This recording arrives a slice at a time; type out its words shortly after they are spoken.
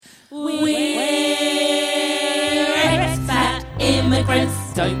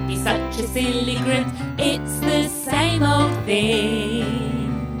difference. Don't be such a silly grit. It's the same old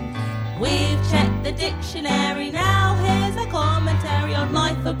thing. We've checked the dictionary now. Here's a commentary on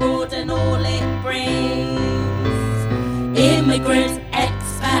life abroad and all it brings. Immigrants,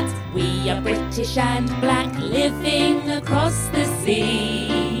 expats, we are British and black, living across the sea.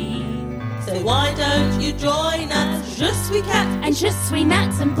 So why don't you join us, Je suis cat, And je suis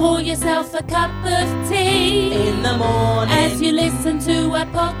Nat, and pour yourself a cup of tea in the morning. as you listen to our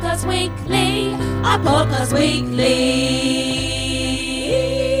podcast weekly. Our podcast weekly.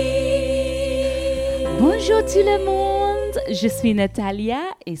 Bonjour tout le monde, je suis Natalia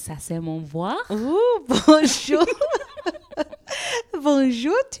et ça c'est mon voix. Bonjour.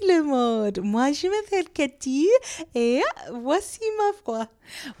 Bonjour tout le monde. Moi, je m'appelle Cathy et voici ma voix.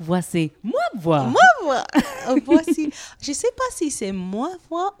 Voici moi voix. Ma voix. Voici. Je sais pas si c'est moi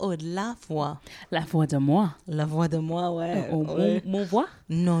voix ou la voix. La voix de moi. La voix de moi, ouais. Mon voix?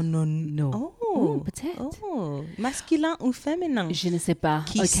 Non. Oh, peut-être. Oh, masculin ou féminin? Je ne sais pas.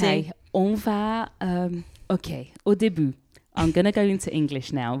 Qui Ok, sait? on va... ok, au début. I'm going to go into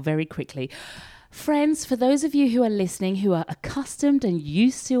English now very quickly. Friends, for those of you who are listening, who are accustomed and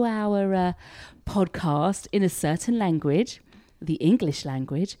used to our podcast in a certain language, the English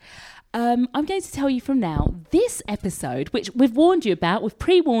language, I'm going to tell you from now, this episode, which we've warned you about, we've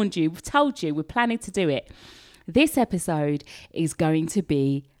pre-warned you, we've told you, we're planning to do it. This episode is going to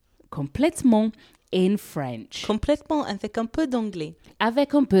be complètement in French. Complètement avec un peu d'anglais.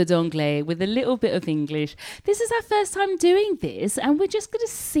 Avec un peu d'anglais, with a little bit of English. This is our first time doing this, and we're just going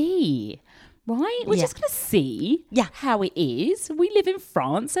to see, right? We're Yeah. just going to see how it is. We live in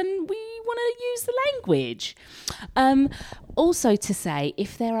France, and we want to use the language. Also to say,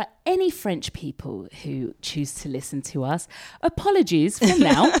 if there are any French people who choose to listen to us, apologies from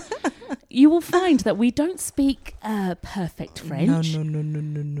now. You will find that we don't speak perfect French.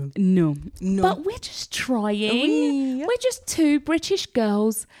 No. But we're just trying. Oui. We're just two British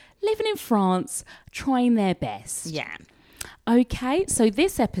girls living in France trying their best. Yeah. Okay, so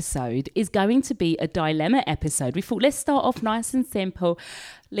this episode is going to be a dilemma episode. We thought, let's start off nice and simple.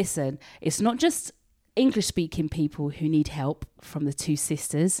 Listen, it's not just English-speaking people who need help from the two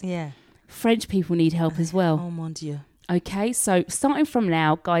sisters. Yeah. French people need help as well. Oh mon Dieu. Okay, so starting from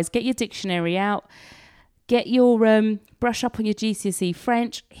now, guys, get your dictionary out. Get your brush up on your GCSE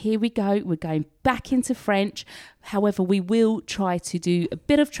French. Here we go. We're going back into French. However, we will try to do a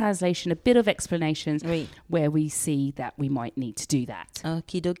bit of translation, a bit of explanations Oui. where we see that we might need to do that.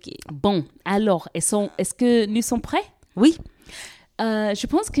 Okidoki. Bon, alors, est-ce que nous sommes prêts? Oui. Je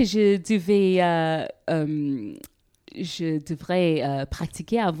pense que je devrais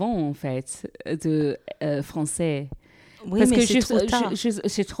pratiquer avant, en fait, de français. Oui, Parce mais que c'est trop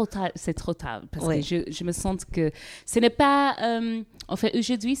tard. c'est trop tard. Parce Ouais. que je me sens que ce n'est pas... en fait,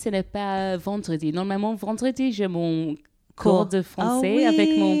 aujourd'hui, ce n'est pas vendredi. Normalement, vendredi, j'ai mon cours de français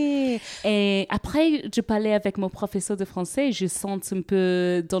avec mon... Et après, je parlais avec mon professeur de français. Je sens un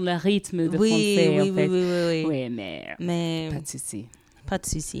peu dans le rythme de français, en fait. Oui. Oui, mais pas de souci. Pas de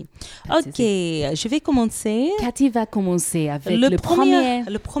souci. Pas de Ok, je vais commencer. Cathy va commencer avec le premier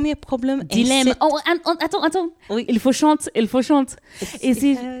Le premier problème est... dilemme. Oh, attends. Oui. Il faut chanter. Et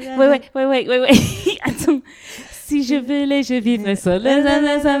si... Oui. Attends. Si je voulais, je vivrais seul.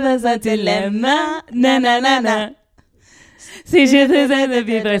 Ça dilemme. Nanana. Si je faisais, je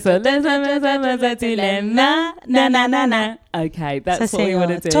vivrais seul. Ça dilemme. Nanana. Okay, that's Ça, what we c'est want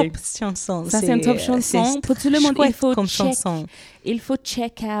une to do. top chanson. Ça, c'est une top chanson. Pour tout le monde, il faut chanson. Il faut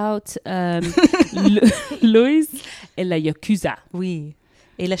check out Loïs et la Yakuza. Oui.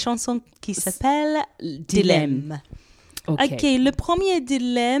 Et la chanson qui s'appelle Dilemme. Ok, le premier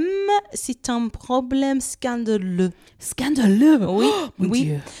dilemme, c'est un problème scandaleux. Scandaleux. Oui, Oh, mon oui.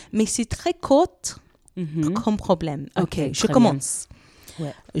 Dieu. Mais c'est très court Mhm. comme problème. Ok, je très commence. bien.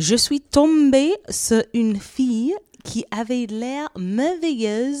 Ouais. Je suis tombée sur une fille qui avait l'air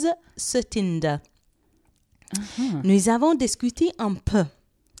merveilleuse sur Tinder. Nous avons discuté un peu.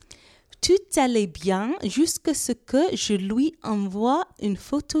 Tout allait bien jusqu'à ce que je lui envoie une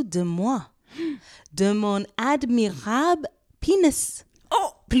photo de moi, de mon admirable pénis.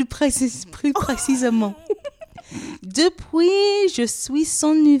 Plus précisément. Depuis, je suis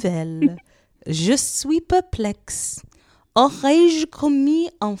sans nouvelles. Je suis perplexe. Aurais-je commis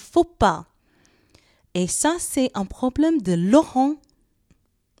un faux pas? Et ça, c'est un problème de Laurent.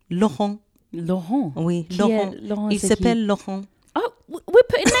 Laurent. Oui, Qui Laurent. est Laurent, Il c'est s'appelle Laurent. Oh, we're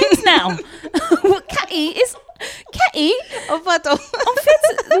putting names now. Cathy Et Oh, pardon.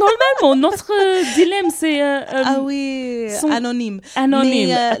 normalement, notre dilemme, c'est Ah oui, anonyme. anonyme.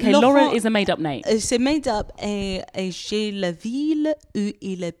 Mais, Okay, Laurent, Laurent is a made-up name. c'est made up et j'ai la ville où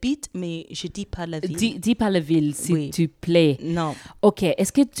il habite, mais je dis pas la ville. Dis pas la ville, s'il Oui. te plaît. Non. Ok,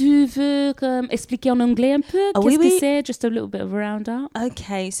 est-ce que tu veux expliquer en anglais un peu? Ah, Qu'est-ce oui, que oui. c'est? Just a little bit of a round-up.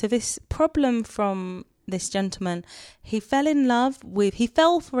 Okay, so this problem from this gentleman, he fell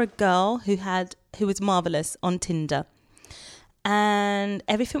for a girl who was marvelous on Tinder. And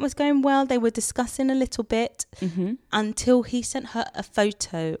everything was going well. They were discussing a little bit until he sent her a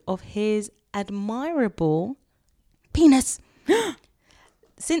photo of his admirable penis.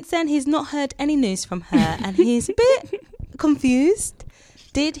 Since then, he's not heard any news from her and he's a bit confused.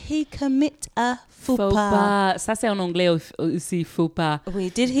 Did he commit a faux pas? Ça, c'est en anglais aussi, faux pas. Oui,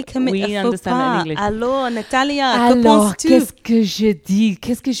 did he commit We a faux understand that in pas? English. Alors, Natalia, que Alors, penses-tu? qu'est-ce que je dis?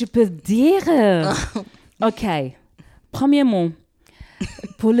 Qu'est-ce que je peux dire? Ok. Premièrement,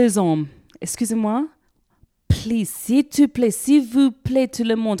 pour les hommes, excusez-moi, please, s'il vous plaît, tout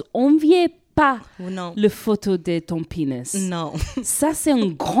le monde, enviez pas Non. le photo de ton pénis. Non. Ça, c'est un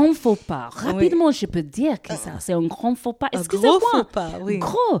grand faux pas. Rapidement, je peux dire que ça, c'est un grand faux pas. Un Excusez-moi. gros faux pas, oui.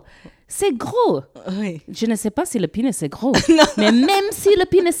 Gros. C'est gros. Oui. Je ne sais pas si le pénis est gros. Mais même si le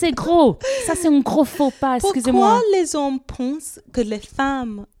pénis est gros, ça, c'est un gros faux pas. Excusez-moi. Pourquoi les hommes pensent que les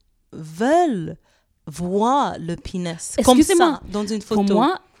femmes veulent voir le pénis comme Excusez-moi. ça dans une photo?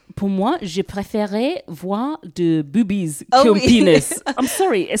 Pour moi, je préférais voir de boobies Ah qu'un oui. pénis. I'm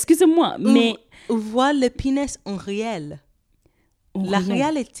sorry, excusez-moi, mais... Ou voir le pénis en réel. La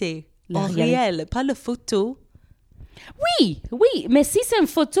réalité. La en réalité. réel, pas la photo. Oui, mais si c'est une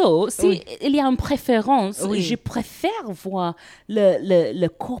photo, si Oui. il y a une préférence, Oui. je préfère voir le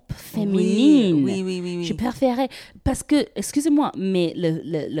corps féminin. Oui. Je préférais, parce que, excusez-moi, mais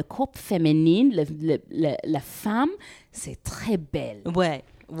le corps féminin, la femme, c'est très belle. Ouais.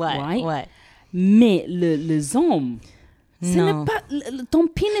 Mais les hommes, ce n'est Non. pas, ton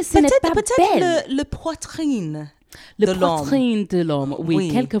pénis, ce n'est pas belle. Peut-être le poitrine. Le de l'homme. poitrine de l'homme, oui, Oui.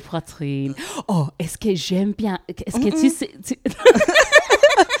 quelques poitrines. Oh, est-ce que j'aime bien, est-ce que tu sais...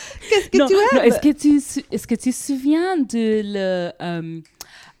 Qu'est-ce que non, tu aimes? non, est-ce que tu te souviens de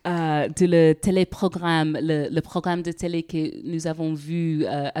le téléprogramme, le programme de télé que nous avons vu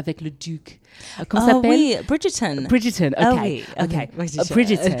avec le duc? Comment ça s'appelle? Oui, Bridgerton. Bridgerton, ok. Ah oui,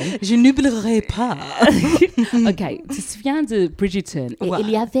 Bridgerton. Je n'oublierai pas. Ok, tu te souviens de Bridgerton? Et Ouais. il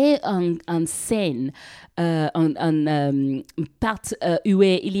y avait une scène, une part où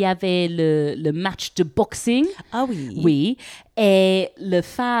il y avait le match de boxing. Ah oui. Oui, et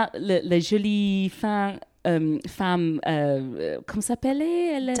la jolie femme, comment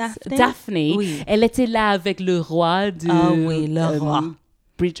s'appelait elle? Daphne? Oui. Elle était là avec le roi de... Ah oui, le roi.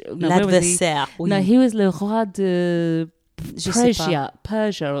 L'adversaire, oui. Non, he was le roi de... Je sais Persia. Ouais.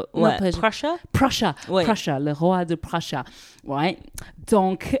 Non, Persia. Prussia? Ouais. Prussia, le roi de Prussia. Ouais.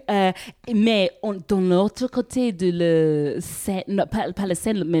 Donc, mais dans l'autre côté de la scène, non, pas la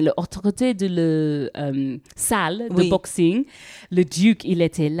scène, mais l'autre côté de la salle de Oui. boxing, le duc, il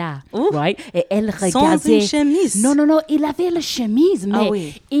était là. Ouh. Right? Et elle regardait. Sans une chemise? Non, il avait la chemise, mais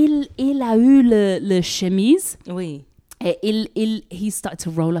oui. il a eu le chemise. Oui. Et he started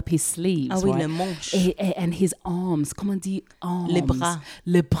to roll up his sleeves. Ah oui, right? le manche. And his arms, comment on dit arms? Les bras.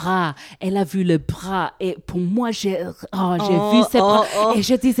 Le bras. Elle a vu le bras. Et pour moi, j'ai vu ses bras. Et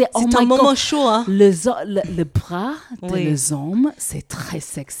je disais, oh my God. C'est un moment chaud, hein? Le bras de Oui. les hommes, c'est très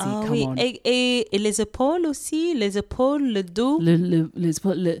sexy. Ah come oui. on. Et les épaules aussi? Les épaules, le dos? Les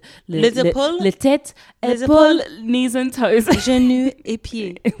épaules, Les épaules? les têtes, Les épaules, knees and toes. Genoux et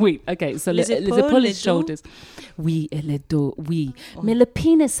pieds. Oui, ok. So Les les épaules, épaules, les les dos. shoulders. Oui, et le dos, oui. Mais le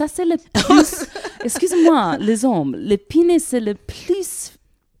pénis, ça c'est le plus... Excusez-moi, les hommes, le pénis c'est le plus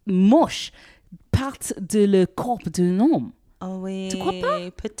moche part de le corps d'un homme. Ah oui. Tu crois pas?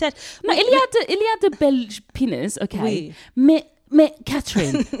 Peut-être. Non, il y a de belles pénis, ok. Oui. Mais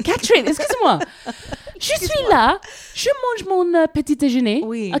Catherine, excuse-moi. Je suis là, je mange mon petit déjeuner.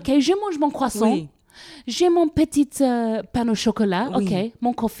 Oui. Ok, je mange mon croissant. Oui. J'ai mon petit pain au chocolat, Oui. ok.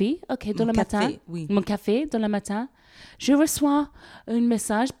 Mon café, ok, dans Mon le café, matin. oui. Mon café dans le matin. Je reçois un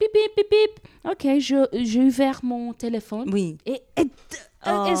message, bip, bip, bip, bip. Ok, j'ai ouvert mon téléphone. Oui. Et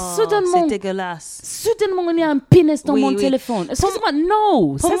Oh, soudainement, c'est dégueulasse. il y a un pénis dans Oui, mon oui. téléphone. Excuse-moi, non,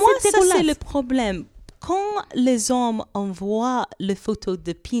 Pour ça moi, c'est ça dégueulasse. c'est le problème. Quand les hommes envoient les photos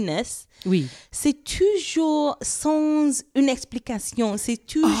de pénis, Oui. c'est toujours sans une explication. C'est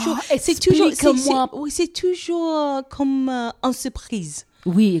toujours, explique-moi. oui, c'est toujours comme en surprise.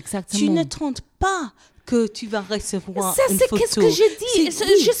 Oui, Tu exactement. ne tentes pas que tu vas recevoir Ça, une c'est photo. qu'est-ce que j'ai dit. C'est-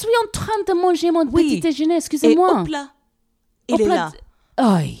 oui. Je suis en train de manger mon Oui. petit déjeuner, Et excusez-moi. hop là, il Hop est là. là.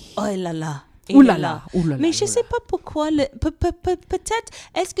 Aïe. Oh là là. Ouh il là est là, ouh là là, Mais je ouh ne sais là. pas pourquoi. Peut-être,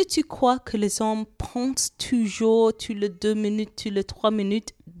 est-ce que tu crois que les hommes pensent toujours, tu le 2 minutes, tu le 3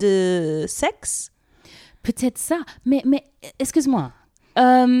 minutes de sexe? Peut-être ça. Mais excuse-moi.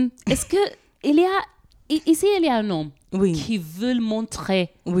 Est-ce que ici, il y a un homme Oui. qui veut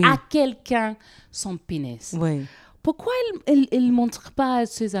montrer Oui. à quelqu'un son pénis. Oui. Pourquoi il ne montre pas à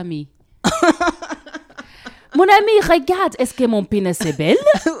ses amis? Mon ami, regarde, est-ce que mon pénis est belle?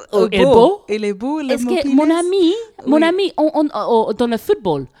 Est beau? Il est beau, le Est-ce mon que pénis? mon Oui. ami, dans le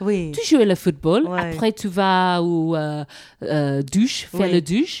football, Oui. tu joues le football, Ouais. après tu vas au douche, faire Oui. le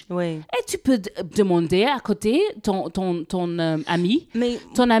douche, Oui. et tu peux demander à côté ton ami, Mais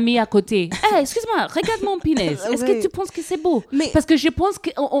ton ami à côté, hey, excuse-moi, regarde mon pénis, est-ce que Oui. tu penses que c'est beau? Mais- Parce que je pense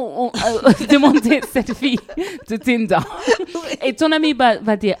qu'on demandait cette fille de Tinder, et ton ami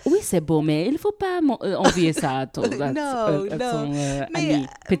va dire, oui c'est beau, mais il ne faut pas envier ça à ton, à Non, ton Mais ami,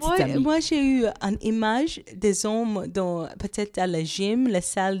 petit ami. moi, j'ai eu une image des hommes dans peut-être à la gym, la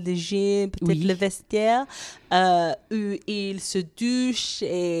salle de gym, peut-être Oui. le vestiaire, où ils se douchent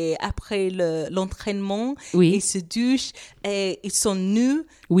et après l'entraînement, Oui. ils se douchent et ils sont nus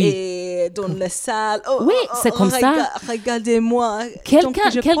Oui. et dans la salle. Oh, Oui, c'est comme ça. Regardez-moi. Donc, Quelqu'un,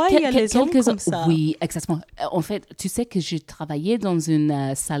 je crois qu'il y a les hommes comme ça. Oui, exactement. En fait, tu sais que j'ai travaillé dans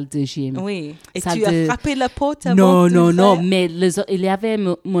une salle de gym. Oui. Et Salle tu as de- frappé la porte avant Non, de non, faire- mais il y avait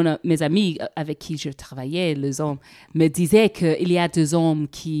mes amis avec qui je travaillais, les hommes, me disaient qu'il y a des hommes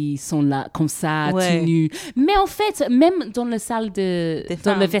qui sont là comme ça, Ouais. tout nus. Mais en fait, même dans la salle dans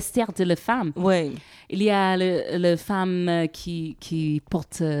femmes. le vestiaire de la femme, Oui. il y a le femme qui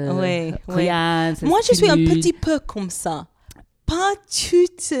porte Ouais, regarde, Moi, je suis un nue. petit peu comme ça. Pas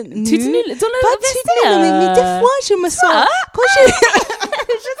toute nue. Tu te nues dans le Pas toute vestiaire. nue, mais des fois, je me sens...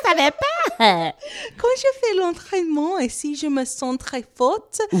 Je savais pas. Quand je fais l'entraînement et si je me sens très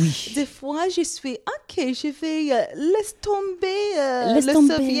forte, Oui. des fois, je suis... OK, je vais laisse tomber Laisse le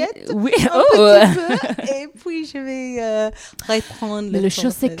tomber. soviet Oui. un Oh. petit peu et puis je vais reprendre Mais le la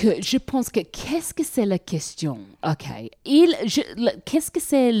chose, c'est soviet. que je pense que qu'est-ce que c'est la question? OK. Qu'est-ce que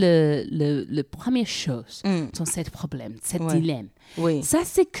c'est le première chose dans ce problème, ce Ouais. dilemme? Oui, Ça,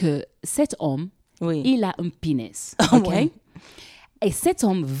 c'est que cet homme, oui. il a un pénis. OK? Ouais. Et cet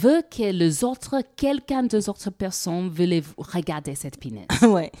homme veut que quelqu'un des autres personnes veulent regarder cette pénis.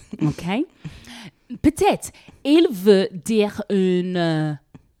 Ouais. OK? Peut-être, il veut dire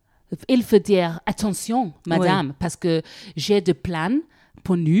attention, madame, parce que j'ai des plans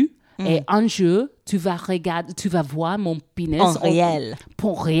pour nous et un jour, tu vas voir mon pénis. En réel.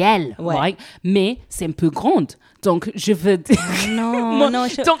 Pour réel, Ouais. right? Mais c'est un peu grande. Donc, je veux dire... Non, non,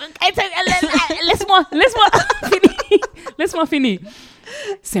 Donc, laisse-moi finir.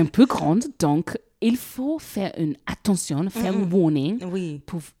 C'est un peu grande, donc il faut faire une attention, faire un warning Oui.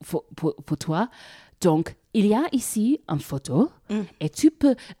 pour toi. Donc, il y a ici une photo et tu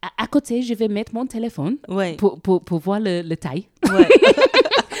peux... À côté, je vais mettre mon téléphone Ouais. pour voir le taille. Ouais.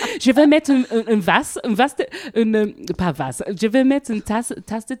 Je vais mettre pas vase, je vais mettre une tasse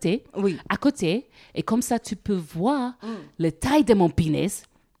de thé Oui. à côté et comme ça, tu peux voir le taille de mon pénis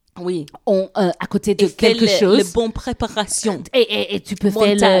Oui. à côté de Et fais quelque chose. le bon préparation. Et tu peux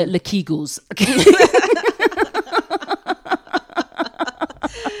Mental. faire le Kegels.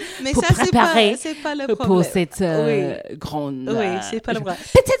 Mais Pour ça, préparer c'est pas le problème. pour cette Oui. grande... Oui, c'est pas le problème.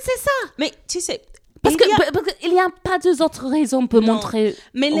 Peut-être c'est ça. Mais tu sais, Parce il y a- qu'il n'y a pas d'autres raisons pour Non. montrer...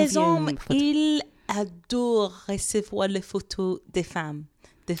 mais les envier hommes, une photo. ils adorent recevoir les photos des femmes.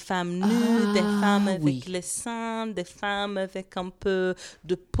 Des femmes nues, des femmes avec oui. les seins, des femmes avec un peu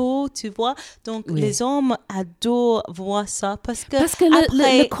de peau, tu vois. Donc, Oui. les hommes adorent voir ça parce que, Parce que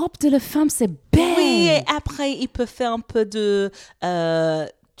après, le corps de la femme, c'est belle. oui, et après, ils peuvent faire un peu de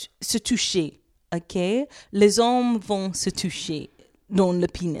se toucher, ok? Les hommes vont se toucher dans le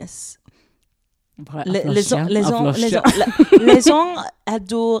pénis. Les hommes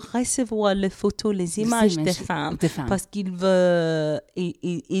adorent recevoir les photos, les images des femmes parce qu'ils veulent,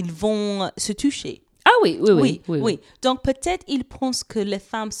 ils vont se toucher. Ah oui. Donc peut-être ils pensent que les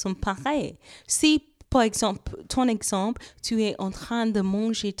femmes sont pareilles. Si par exemple, ton exemple, tu es en train de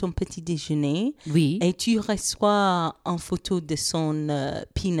manger ton petit déjeuner Oui. et tu reçois une photo de son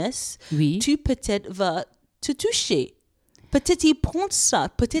pénis, Oui. tu peut-être vas te toucher. Peut-être ils pensent ça.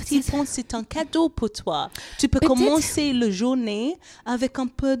 Peut-être ils pensent que c'est un cadeau pour toi. Tu peux commencer la journée avec un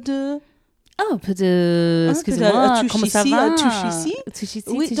peu de... Oh, un peu de... Excusez-moi, touche comment ça ici, va? touche ici. Touche ici,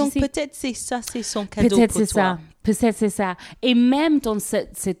 Oui, touche donc ici. peut-être c'est ça, c'est son cadeau Peut-être pour c'est toi. ça. Peut-être c'est ça. Et même dans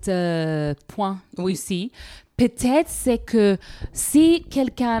cet point aussi, peut-être c'est que si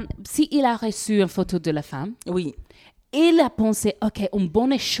il a reçu une photo de la femme, Oui. il a pensé, OK, un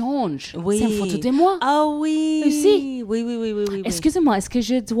bon échange, Oui. c'est une photo de moi. Ah oui. Aussi. Oui. Excusez-moi, est-ce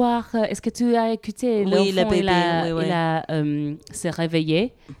que tu as écouté Oui, l'enfant, le bébé, il a s'est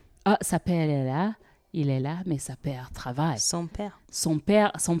réveillé. Ah, sa père est là. Il est là, mais sa père travaille. Son père. Son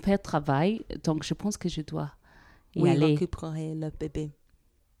père travaille, donc je pense que je dois y aller. Récupérer le bébé.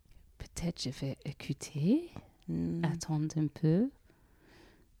 Peut-être je vais écouter. Attendre un peu.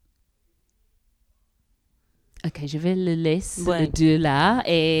 OK, je vais le laisser de là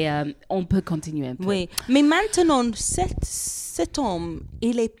et on peut continuer un peu. Oui, mais maintenant, cet homme,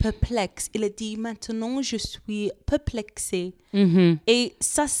 il est perplexe. Il a dit, maintenant, je suis perplexé. Mhm. Et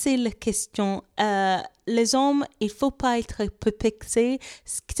ça, c'est la question. Les hommes, il ne faut pas être perplexé.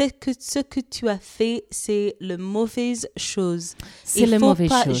 Ce que tu as fait, c'est la mauvaise chose. C'est la mauvaise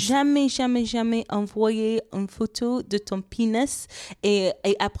chose. Il ne faut pas jamais envoyer une photo de ton pénis et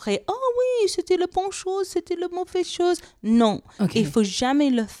après, oh oui, c'était la bonne chose, c'était la mauvaise chose. Non, il ne faut jamais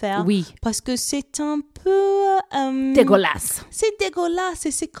le faire. Oui. Parce que c'est un peu... Dégueulasse. C'est dégueulasse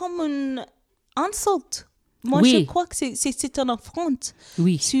et c'est comme une insulte. Moi, Oui. je crois que c'est une affronte.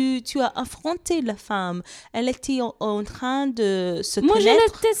 Oui. Tu as affronté la femme. Elle était en train de se Moi,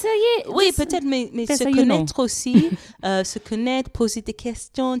 connaître. je l'ai essayé. Oui, peut-être, mais se T'essayes, connaître aussi. Se connaître, poser des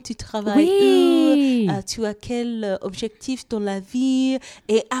questions. Tu travailles Oui. où? Tu as quel objectif dans la vie?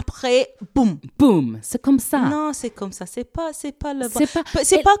 Et après, boum. Boum. C'est comme ça. Non, c'est comme ça. C'est pas le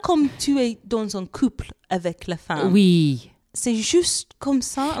C'est pas comme tu es dans un couple avec la femme. Oui. C'est juste comme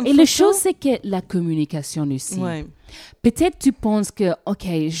ça. Et la chose, c'est que la communication aussi. Ouais. Peut-être tu penses que, OK,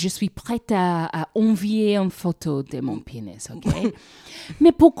 je suis prête à envier une photo de mon pénis, OK?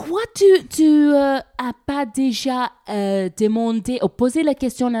 Mais pourquoi tu as pas déjà demandé ou posé la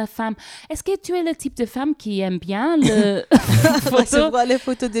question à la femme, est-ce que tu es le type de femme qui aime bien le Recevoir les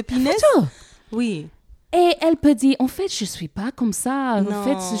photos de pénis? photo? Oui. Et elle peut dire, en fait, je suis pas comme ça. Non. En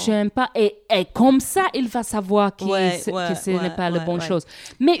fait, j'aime pas. Et comme ça, il va savoir que ce n'est pas la bonne chose.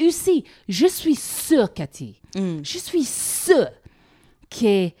 Mais aussi, je suis sûre, Cathy, je suis sûre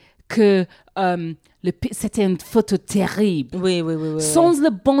que c'était une photo terrible. Oui. Sans la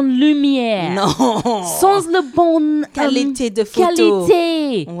bonne lumière. Non. Sans la bonne qualité de photo.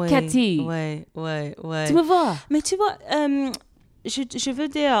 Qualité, Ouais, Cathy. Ouais. Tu me vois? Mais tu vois, je veux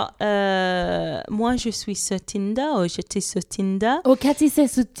dire, moi, je suis sur Tinder, ou j'étais sur Tinder. Oh, Cathy, c'est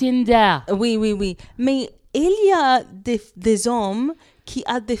sur Tinder. Oui. Mais il y a des hommes qui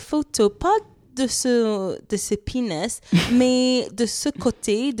ont des photos, pas de ce pénis, mais de ce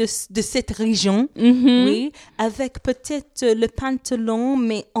côté, de cette région, oui, avec peut-être le pantalon,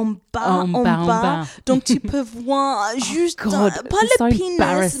 mais en bas. Donc, tu peux voir juste, pas le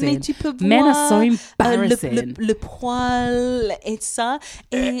pénis, mais tu peux voir le poil et ça.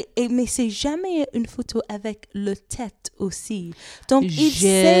 Mais c'est jamais une photo avec le tête aussi. Donc, il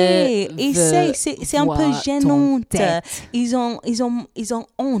sait, c'est un peu gênant. Ils ont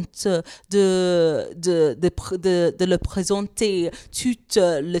honte de le présenter toute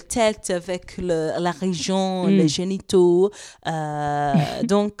la tête avec la région, les génitaux.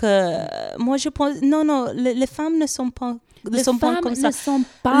 Donc, moi, je pense... Non, les femmes ne sont pas comme ça.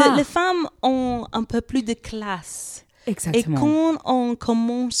 Les femmes ont un peu plus de classe. Exactement. Et quand on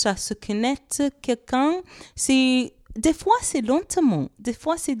commence à se connaître quelqu'un, c'est... Des fois, c'est lentement.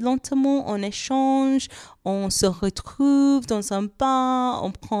 On échange, on se retrouve dans un bar,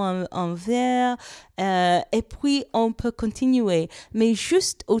 on prend un verre, et puis on peut continuer. Mais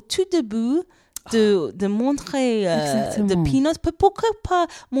juste au tout début, de montrer de peanuts, pourquoi pas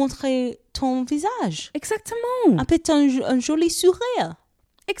montrer ton visage? Exactement. Peut-être un joli sourire.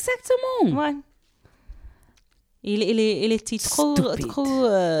 Exactement. Ouais. Il était trop vite.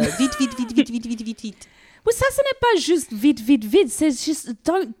 Oui, ça, ce n'est pas juste vite. C'est juste,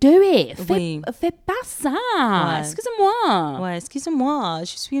 don't do it. Fais pas ça. Ouais. Excusez-moi. Ouais, excusez-moi.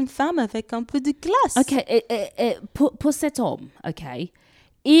 Je suis une femme avec un peu de classe. OK. Et pour cet homme, OK,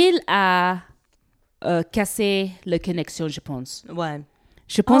 il a cassé la connexion, je pense. Ouais.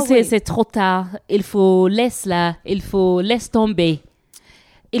 Je pense que c'est trop tard. Il faut laisser tomber.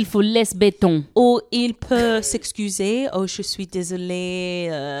 Il faut laisser béton. Ou il peut s'excuser. Oh, je suis désolée.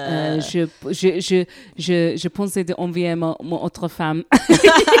 Je pensais d'envier mon autre femme.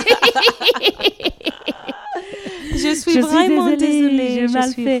 Je suis vraiment désolée.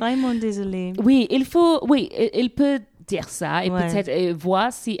 Je suis vraiment désolée. Oui, il peut dire ça et Ouais. peut-être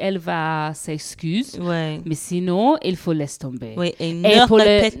voir si elle va s'excuser. Ouais. Mais sinon, il faut laisser tomber. Oui, et Et ne pour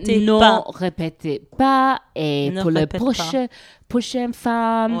répétez non pas. répétez pas. Et Ne pour le répète prochaine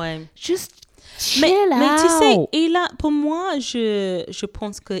femme, Ouais. juste chill Mais tu sais, out. pour moi, je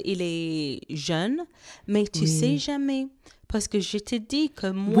pense qu'il est jeune, mais tu sais jamais. Parce que je te dis que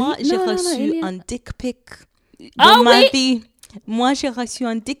moi, Oui, j'ai non, reçu il y a- un dick pic Ah dans ma oui? vie. Moi, j'ai reçu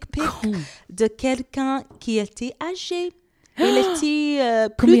un dick pic Cool. de quelqu'un qui était âgé. Il était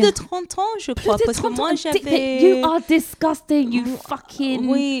plus Combien? de 30 ans, je crois. Plus de Parce que 30 moi, ans, j'avais... You are disgusting, you fucking...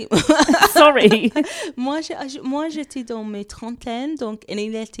 Oui. Sorry. Moi, j'étais dans mes trentaines, donc et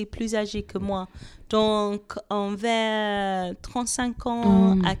il était plus âgé que moi. Donc, vers 35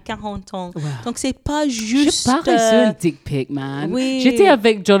 ans à 40 ans. Wow. Donc, c'est pas J'ai juste... pas reçu un dick pic, man. oui. J'étais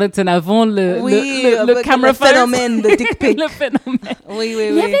avec Jonathan avant le avec camera le phones. phénomène de dick pic. Le phénomène. Oui, oui, Il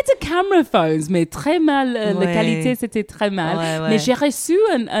y oui. avait des camera phones, mais très mal. La Ouais. qualité, c'était très mal. Ouais, ouais. Mais j'ai reçu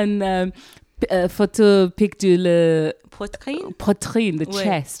un photo pic de la Poitrine. poitrine, the Ouais,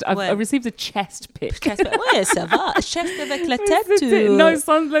 chest. I ouais. received a chest pic. Ouais, ça va. Chest avec la tête. Non,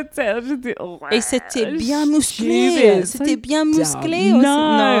 sans la tête. J'étais, Et c'était bien musclé. Jesus, C'était bien musclé. No, aussi.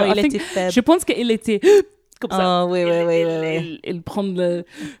 Non, I il think- était faible. Je pense qu'il était comme ça. Oh, oui, oui, oui, oui, oui. Il prend le...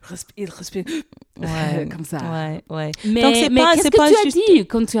 Il respire Ouais, comme ça. Ouais, ouais. Mais, Donc, c'est mais pas- qu'est-ce c'est que pas tu as juste- dit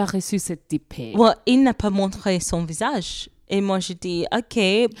quand tu as reçu cette dick pic? Ouais, il n'a pas montré son visage. Et moi, j'ai dit,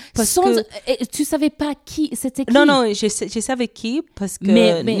 OK, parce que... Et tu savais pas qui c'était qui? Non, non, je savais qui, parce que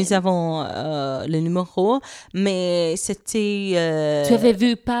Mais- nous avons le numéro, mais c'était... Tu avais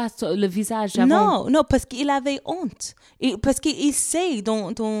vu pas le visage avant? Non, parce qu'il avait honte. Parce qu'il sait,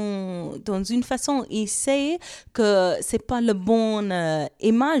 dans une façon, il sait que c'est pas la bonne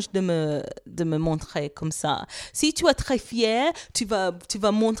image de me montrer comme ça. Si tu es très fier, tu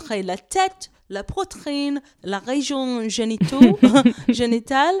vas montrer la tête, la poitrine, la région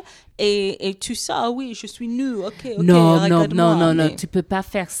génitale, et tu sais, ah oui, je suis nue, ok, Non, regarde-moi. Mais- tu peux pas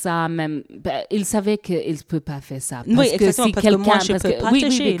faire ça même. Ben, il savait qu'il ne peut pas faire ça. Oui, Parce que exactement, si parce que moi, quelqu'un... je parce peux que- partager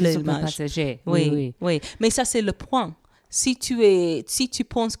que tu peux l'image. partager. Oui. Mais ça, c'est le point. Si tu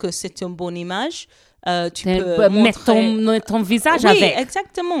penses que c'est une bonne image, tu peux Mettre ton visage oui, avec.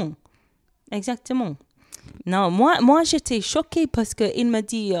 Exactement. Non, moi j'étais choquée parce qu'il m'a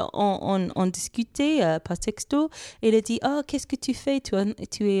dit, on discutait par texto, il a dit, oh, qu'est-ce que tu fais?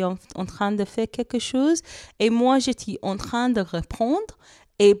 Tu es en train de faire quelque chose? Et moi, j'étais en train de répondre,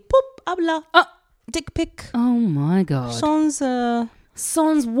 et poup, hop là, dick pic, Oh my God.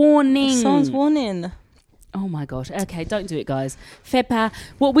 sans warning. Oh my gosh. Okay, don't do it, guys. Fais pas.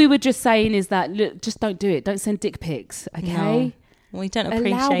 What we were just saying is that look, just don't do it. Don't send dick pics, okay? No, we don't Allow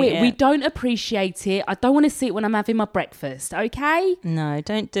appreciate it. We don't appreciate it. I don't want to see it when I'm having my breakfast, okay? No,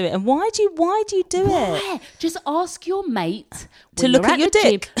 don't do it. And why do you do it? Yeah. Just ask your mate To when look you're at your the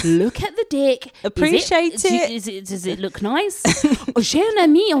gym, dick. Look at the dick. Appreciate Does it look nice? J'ai un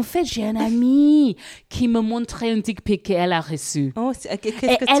ami qui me montrait un dick pic qu'elle a reçu. Oh, qu'est-ce que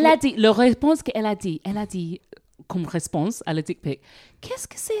Et tu elle a dit, la réponse qu'elle a dit comme réponse à la dick pic, qu'est-ce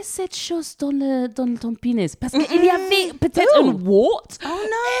que c'est cette chose dans ton pénis? Parce qu'il y avait peut-être une wart. Oh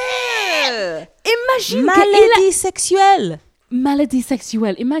non! Imagine Maladie sexuelle. Maladie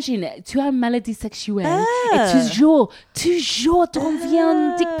sexuelle. Imagine, tu as une maladie sexuelle et toujours t'envoies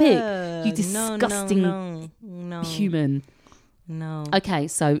un dick pic. You disgusting no. human. No. Okay,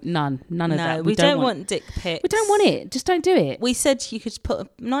 so none of that. No, we don't want dick pics. We don't want it. Just don't do it. We said you could put a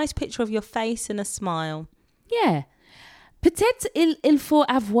nice picture of your face and a smile. Yeah. Peut-être il faut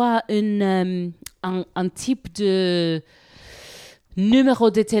avoir un type de numéro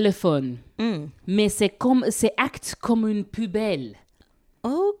de téléphone, mais c'est acte comme une poubelle.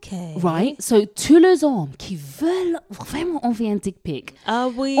 Okay. Right? So, tous les hommes qui veulent vraiment envoyer un dick pic, Ah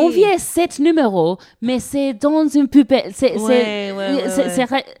oui. envoyer cet numéro, mais c'est dans une poubelle. Ouais.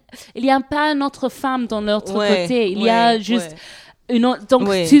 Il n'y a pas une autre femme dans l'autre Ouais, côté. Il y a ouais, juste ouais. une autre. Donc,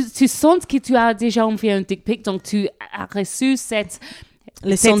 Ouais. tu sens que tu as déjà envoyé un dick pic, donc tu as reçu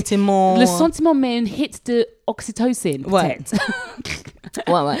Le sentiment. le sentiment, mais une hit de oxytocine, Ouais. peut-être.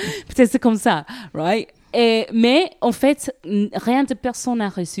 Ouais. Peut-être c'est comme ça, right? Mais en fait, rien de personne n'a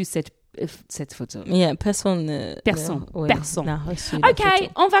reçu cette photo. Yeah, personne. Personne. n'a reçu la OK,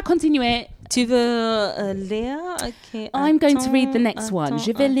 photo. on va continuer. Tu veux lire? Ok. I'm going to read the next one. Attends,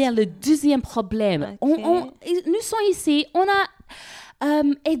 Je vais lire le deuxième problème. Ok. Nous sommes ici, on a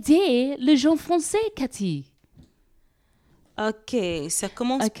aidé les gens français, Cathy. Ok, ça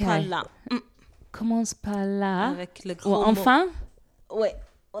commence Ok. par là. Commence par là. Avec le Ou gros enfin? mot. Ouais.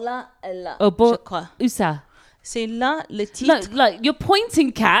 Là, là. Oh, je crois. Où ça? C'est là le titre. Like you're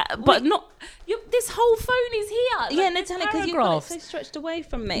pointing, Kat, but not. this whole phone is here. Yeah, Like, no, this Tanya, because you've got it paragraph. so stretched away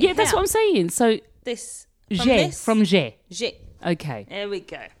from me. Yeah, that's Here. what I'm saying. So, This. from j'ai. J'ai. Okay. There we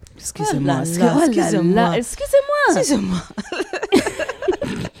go. Excusez-moi. Excusez-moi. Excusez-moi. Excusez-moi.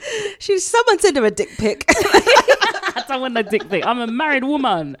 Someone sent her a dick pic. I don't want a dick pic. I'm a married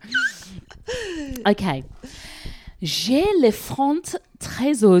woman. Okay. J'ai le front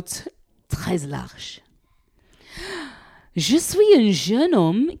très haute, très large. Je suis un jeune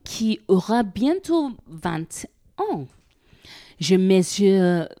homme qui aura bientôt 20 ans. Je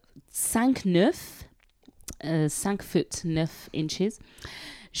mesure 5'9", 5 foot 9 inches.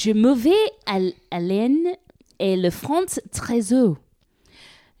 J'ai mauvais haleine et le front très haut.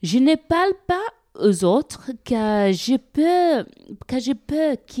 Je ne parle pas aux autres car j'ai peur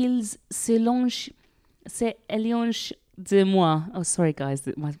qu'ils s'éloignent de moi. Oh, sorry guys,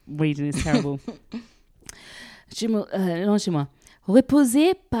 my reading is terrible. Lâchez-moi.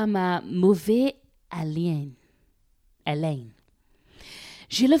 Reposé par ma mauvaise haleine.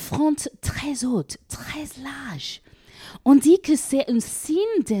 J'ai le front très haut, très large. On dit que c'est un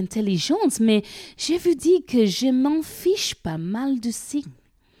signe d'intelligence, mais je vous dis que je m'en fiche pas mal de signes.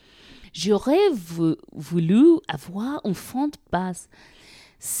 J'aurais voulu avoir un front basse,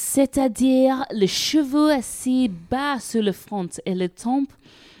 c'est-à-dire les cheveux assez bas sur le front et les tempes,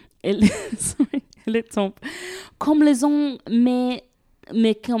 comme les ont mes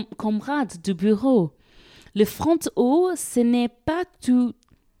camarades du bureau. Le front haut, ce n'est pas tout.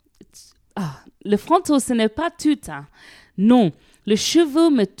 Le front haut, ce n'est pas tout. Hein. Non, le cheveu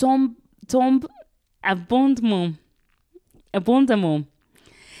me tombe abondamment.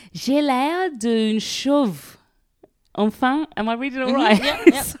 J'ai l'air d'une chauve. Enfin, am I reading all right?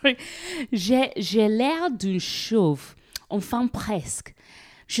 Yeah. Sorry. J'ai l'air d'une chauve. Enfin, presque.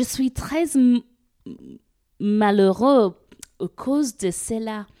 Je suis très malheureux à cause de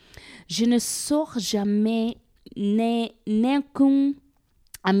cela. Je ne sors jamais ni qu'un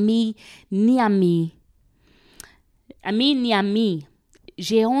ami ni ami.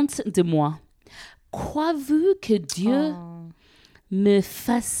 J'ai honte de moi. Crois-vous que Dieu me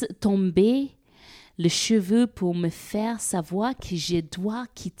fasse tomber les cheveux pour me faire savoir que je dois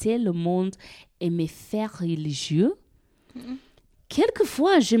quitter le monde et me faire religieux?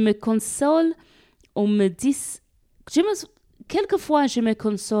 Quelquefois, je me console, on me dit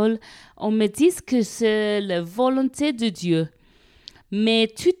que c'est la volonté de Dieu. Mais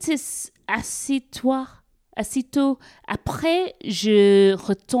tu assis-toi. Après, je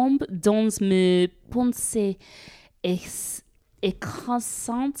retombe dans mes pensées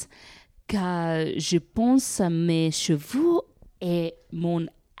écrasantes car je pense à mes cheveux et mon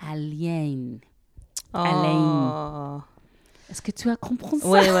haleine. Est-ce que tu as compris ça?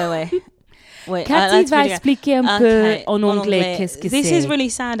 Ouais. Cathy va expliquer un peu en anglais qu'est-ce que c'est. This is really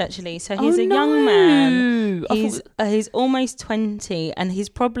sad, actually. So he's a young man. He's almost 20, and his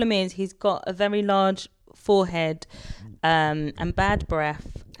problem is he's got a very large forehead and bad breath.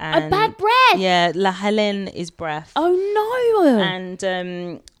 And, a bad breath? Yeah, la haleine is breath. Oh no! And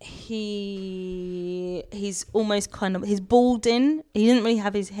he's almost kind of, he's balding. He didn't really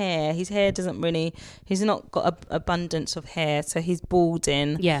have his hair. His hair doesn't really, he's not got a abundance of hair, so he's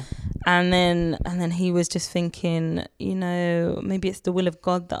balding. Yeah. And then he was just thinking, maybe it's the will of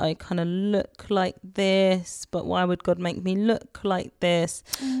God that I kind of look like this, but why would God make me look like this?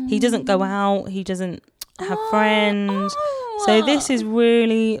 He doesn't go out. He doesn't have friends. So this is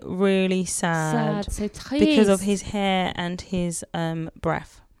really, really sad because of his hair and his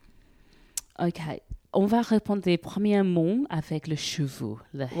breath. OK. On va répondre les premiers mots avec le cheveu,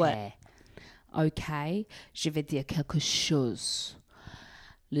 le hair. OK. Je vais dire quelque chose.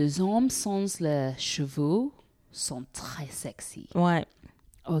 Les hommes sans les cheveux sont très sexy. Ouais.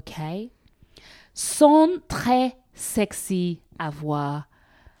 OK. Sont très sexy à voir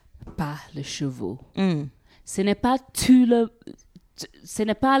pas les cheveux. Ce n'est pas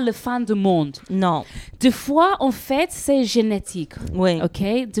le fin du monde. Non. Des fois, en fait, c'est génétique. Oui. OK?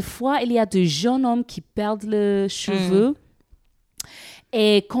 Des fois, il y a des jeunes hommes qui perdent les cheveux.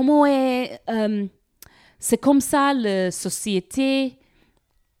 Et c'est comme ça, la société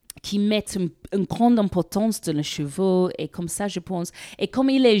qui met une grande importance dans les cheveux. Et comme ça, je pense. Et comme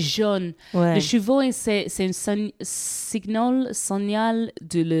il est jeune, le cheveu, c'est un signal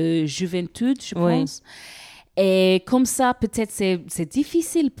de la juventude, je pense. Et comme ça, peut-être c'est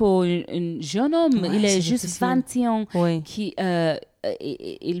difficile pour un jeune homme. Il est juste difficile. 20 ans qui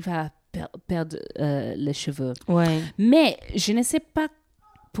il va perdre les cheveux. Mais je ne sais pas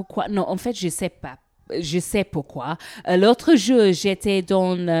pourquoi. Non, en fait, je sais pas. Je sais pourquoi. L'autre jour, j'étais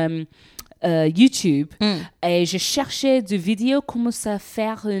dans YouTube et je cherchais des vidéos comment ça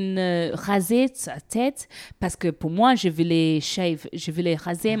faire une raser sa tête parce que pour moi je voulais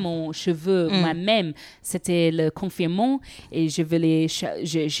raser mon cheveu moi-même. C'était le confinement et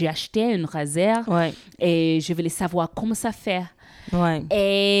j'ai acheté une raser et je voulais savoir comment ça faire. Ouais.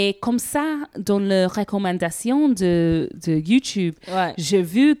 Et comme ça, dans les recommandations de YouTube, j'ai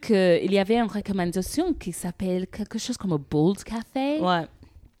vu qu'il y avait une recommandation qui s'appelle quelque chose comme un Bold Café. Ouais.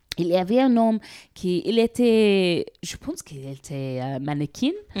 Il y avait un homme je pense qu'il était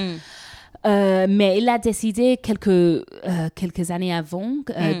mannequin, mais il a décidé quelques années avant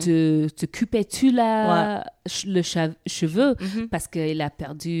de couper tout le cheveu parce qu'il a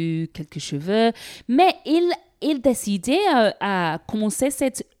perdu quelques cheveux. Mais il décidait à commencer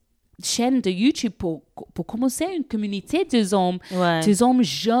cette chaîne de YouTube pour commencer une communauté des hommes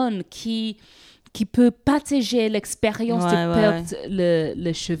jeunes qui peut partager l'expérience de perdre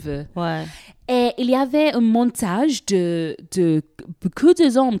le cheveu. Ouais. Et il y avait un montage de beaucoup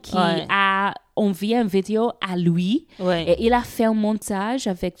d'hommes qui a envoyé une vidéo à lui. Ouais. Et il a fait un montage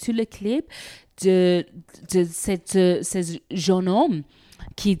avec tout le clip de ce jeune homme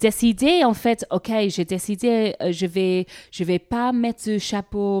qui décidait, en fait, OK, j'ai décidé, je vais pas mettre de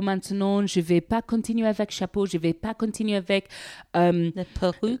chapeau maintenant, je vais pas continuer avec chapeau, je vais pas continuer avec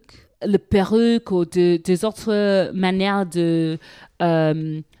le perruque ou des autres manières de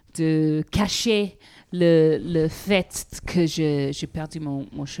cacher le fait que j'ai perdu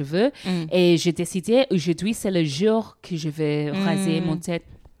mon cheveu. Et j'ai décidé, aujourd'hui, c'est le jour que je vais raser mon tête.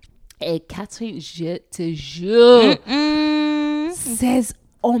 Et Catherine, je te jure, 16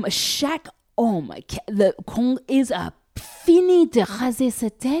 hommes, chaque homme, quand ils ont fini de raser sa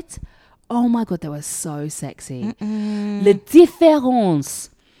tête, oh my God, that was so sexy. La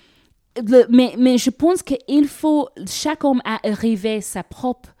différence. Mais je pense qu'il faut, chaque homme arriver sa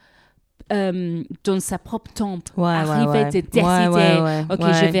propre dans sa propre tempe, arriver de décider,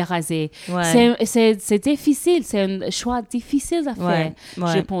 je vais raser. C'est difficile, c'est un choix difficile à faire,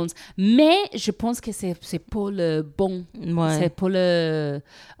 je pense. Mais je pense que c'est pour le bon. C'est pour dans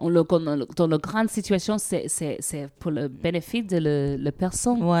la grande situation, c'est pour le bénéfice de la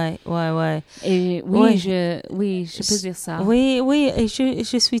personne. Et je peux dire ça. Oui, et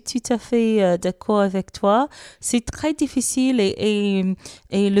je suis tout à fait d'accord avec toi. C'est très difficile et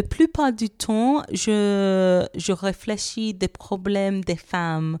la plupart du temps, je réfléchis des problèmes des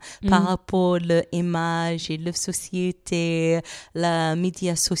femmes par rapport à l'image et la société, la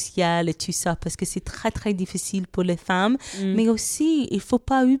média sociale et tout ça, parce que c'est très, très difficile pour les femmes. Mais aussi, il faut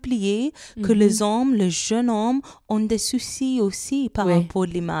pas oublier que les hommes, les jeunes hommes, ont des soucis aussi par rapport à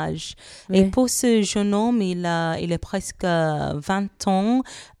l'image. Et pour ce jeune homme, il est presque 20 ans.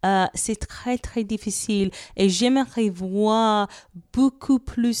 C'est très, très difficile. Et j'aimerais voir beaucoup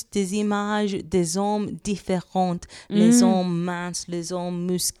plus des images des hommes différentes. Les hommes minces, les hommes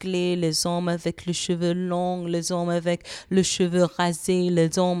musclés, les hommes avec les cheveux longs, les hommes avec les cheveux rasés,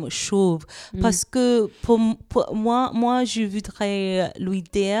 les hommes chauves. Parce que pour moi, je voudrais lui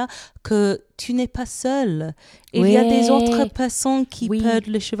dire que tu n'es pas seul. Il y a des autres personnes qui perdent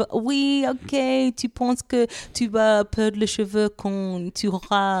les cheveux. Oui, OK, tu penses que tu vas perdre les cheveux quand tu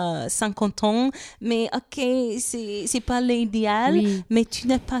auras 50 ans, mais OK, c'est pas l'idéal, mais tu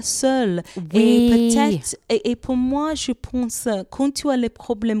n'es pas seul. Et peut-être, et pour moi, je pense, quand tu as les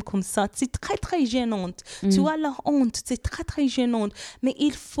problèmes comme ça, c'est très, très gênant. Tu as la honte, c'est très, très gênant. Mais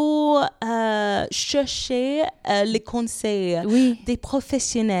il faut chercher les conseils des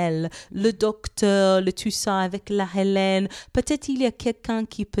professionnels, le docteur, le tout ça avec la Hélène. Peut-être il y a quelqu'un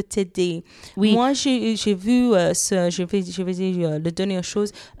qui peut t'aider. Moi, j'ai vu, je vais dire la dernière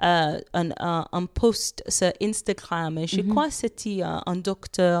chose, un post sur Instagram. Et je crois que c'était un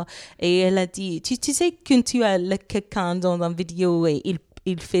docteur et elle a dit, tu sais, quand tu as quelqu'un dans une vidéo et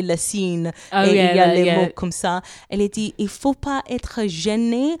il fait le signe et il y a les mots comme ça. Elle a dit, il faut pas être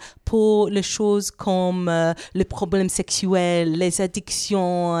gêné pour les choses comme les problèmes sexuels, les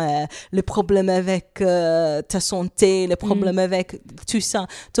addictions, les problèmes avec ta santé, les problèmes avec tout ça.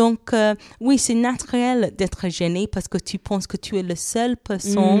 Donc, oui, c'est naturel d'être gêné parce que tu penses que tu es la seule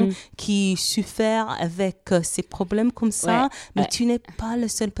personne qui souffre avec ces problèmes comme ça, mais tu n'es pas la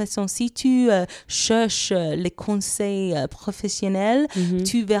seule personne. Si tu cherches les conseils professionnels,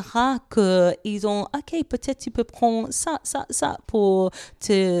 tu verras qu'ils ont, OK, peut-être tu peux prendre ça pour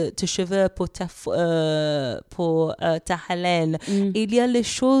tes cheveux, pour ta haleine. Il y a les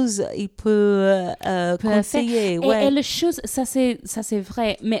choses, il peut conseiller. Et les choses, ça c'est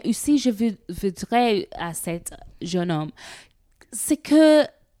vrai. Mais aussi, je voudrais à cet jeune homme, c'est que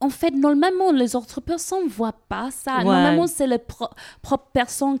en fait, normalement, les autres personnes ne voient pas ça. Normalement, c'est la propre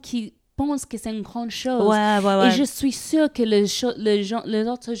personne qui pense que c'est une grande chose. Ouais. Et je suis sûre que les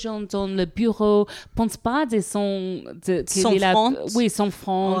autres gens dans le bureau pensent pas de son front. Oui, son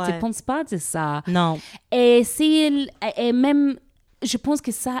front. Ouais. Ils pensent pas de ça. Non. Et et même, je pense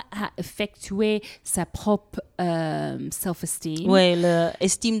que ça a effectué sa propre self-esteem. Oui,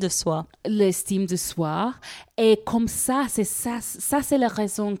 l'estime de soi. L'estime de soi. Et comme ça, c'est la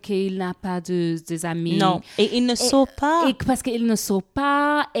raison qu'il n'a pas des amis. Non. Et il ne sort pas. Et parce qu'il ne sort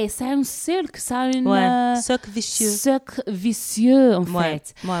pas. Et c'est un cercle, cercle vicieux. Cercle vicieux, en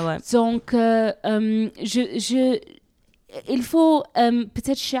fait. Ouais. Donc, il faut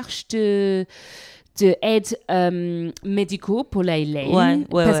peut-être chercher de aide médicaux pour Layla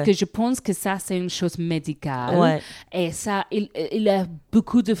parce que je pense que ça c'est une chose médicale et ça il a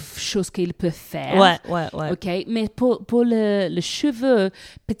beaucoup de choses qu'il peut faire ok, mais pour le cheveu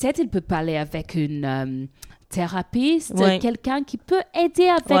peut-être il peut parler avec une thérapeute, quelqu'un qui peut aider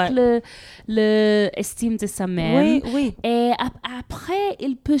avec le estime de sa mère. Oui. Et après,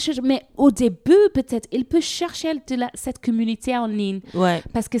 il peut chercher, mais au début, peut-être, il peut chercher cette communauté en ligne.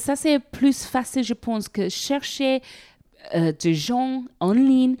 Parce que ça, c'est plus facile, je pense, que chercher des gens en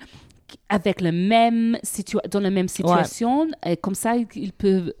ligne avec dans la même situation. Et comme ça, il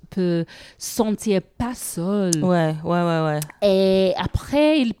peut sentir pas seul. Ouais. Et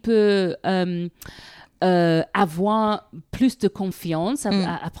après, il peut avoir plus de confiance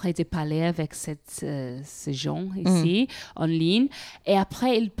après de parler avec ces gens ici en ligne. Et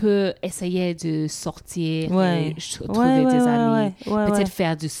après, il peut essayer de sortir et trouver des amis. Peut-être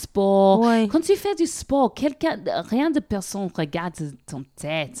faire du sport. Quand tu fais du sport, rien de personne regarde ton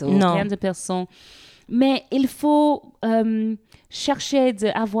tête. Rien de personne. Mais il faut chercher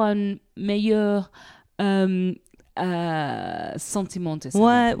d'avoir un meilleur sentiment de ça.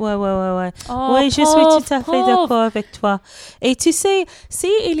 Ouais. Oh, Oui, je suis tout à fait d'accord avec toi. Et tu sais,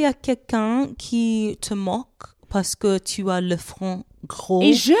 s'il y a quelqu'un qui te moque parce que tu as le front gros.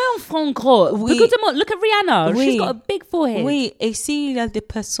 Et j'ai un front gros. Écoute-moi, look at Rihanna. Oui. She's got a big forehead. Oui, et s'il y a des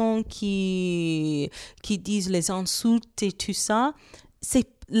personnes qui disent les insultes et tout ça,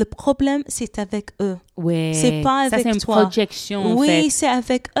 le problème, c'est avec eux. Oui. C'est pas avec toi. Ça, c'est une projection, en fait. Oui, c'est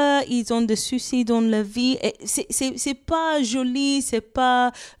avec eux. Ils ont des soucis dans la vie. Et c'est pas joli, c'est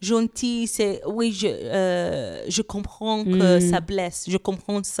pas gentil. Je comprends que ça blesse. Je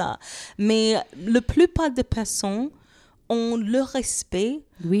comprends ça. Mais la plupart des personnes ont le respect,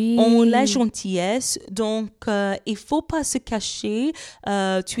 ont la gentillesse. Donc, il faut pas se cacher.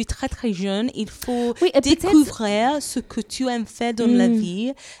 Tu es très, très jeune. Il faut découvrir ce que tu aimes faire dans la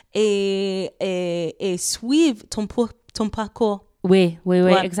vie et suivre ton parcours. Oui,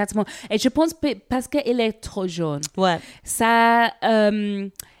 exactement. Et je pense parce qu'il est trop jeune. Ça,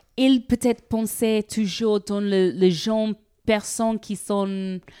 il peut-être pensait toujours dans les gens, personnes qui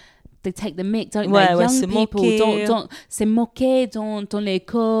sont... They take the mic, don't they? Young people, c'est moqué dans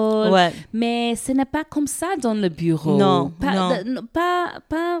l'école. Mais ce n'est pas comme ça dans le bureau. Non.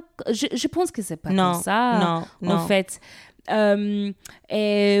 Je pense que c'est pas comme Non. ça, en fait.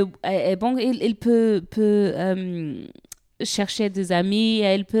 Et bon, il peut chercher des amis,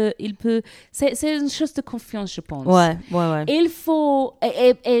 et il peut c'est une chose de confiance, je pense. Il faut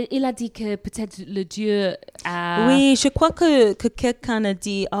et il a dit que peut-être le Dieu a... Oui, je crois que quelqu'un a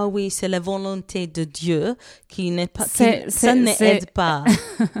dit oui, c'est la volonté de Dieu qui n'est pas ça n'aide pas.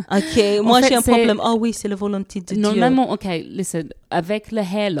 OK, moi j'ai un problème. Oui, c'est la volonté de Dieu. Normalement, OK, listen, avec le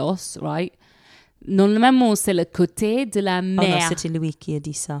hair loss, right? Normalement, c'est le côté de la mère. Non, c'était lui qui a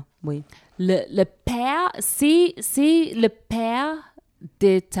dit ça. Oui. Le père, si le père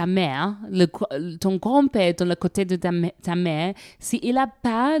de ta mère, ton grand-père dans le côté de ta mère, s'il n'a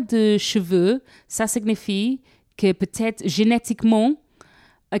pas de cheveux, ça signifie que peut-être génétiquement,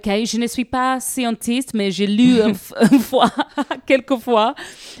 OK, je ne suis pas scientiste, mais j'ai lu quelquefois,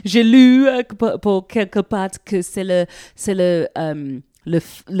 j'ai lu pour quelque part que c'est le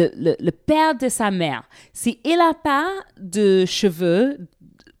père de sa mère. S'il n'a pas de cheveux,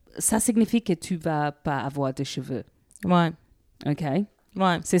 ça signifie que tu vas pas avoir de cheveux. OK?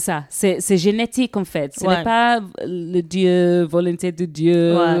 C'est ça. C'est génétique, en fait. Ce n'est pas le Dieu, volonté de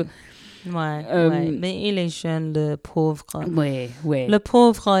Dieu. Mais il est jeune, le pauvre. Oui. Le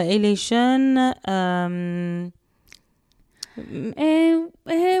pauvre, il est jeune.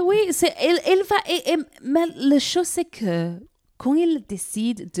 Oui, il va... mais la chose, c'est que quand il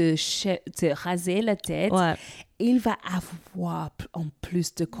décide de raser la tête, il va avoir en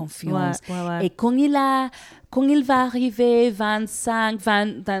plus de confiance. Et quand il va arriver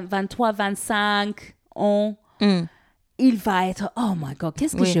 23, 25 ans, il va être, oh my God,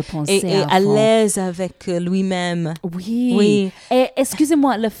 qu'est-ce que Oui. je pensais Et à avant? l'aise avec lui-même. Oui. Oui. Et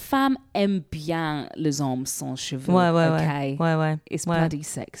excusez-moi, les femmes aiment bien les hommes sans cheveux. Ouais. Okay? It's bloody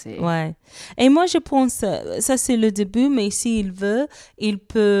sexy. Ouais. Et moi, je pense, ça c'est le début, mais s'il veut, il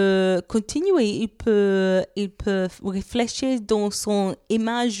peut continuer, il peut réfléchir dans son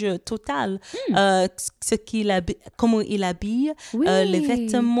image totale, ce comment il habille, Oui. les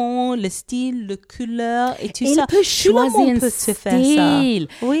vêtements, le style, le couleur et tout Il ça. peut Tout le choisir monde un peut se faire ça. style.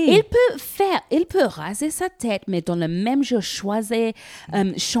 Oui. Il peut raser sa tête, mais dans le même jour choisir,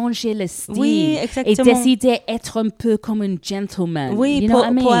 changer le style. Oui, et exactement. décider être un peu comme un gentleman. Oui, you know what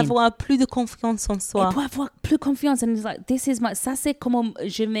I mean? pour avoir plus de confiance en soi. Et pour avoir plus confiance. And it's like, ça c'est comment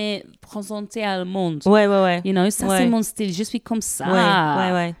je vais présenter à le monde. Ouais. You know, ça Ouais. c'est mon style. Je suis comme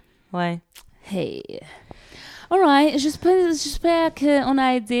ça. Ouais. Hey. All right, j'espère qu'on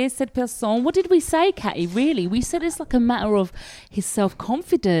a aidé cette personne. What did we say, Catty, really? We said it's like a matter of his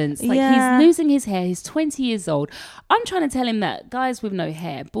self-confidence. Like, Yeah. he's losing his hair. He's 20 years old. I'm trying to tell him that guys with no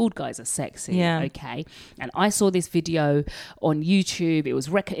hair, bald guys are sexy, Yeah. okay? And I saw this video on YouTube. It was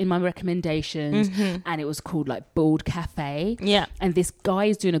in my recommendations, and it was called, like, Bald Cafe. Yeah. And this guy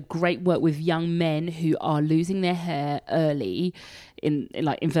is doing a great work with young men who are losing their hair early, in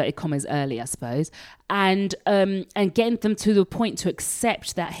like inverted commas early, I suppose, and getting them to the point to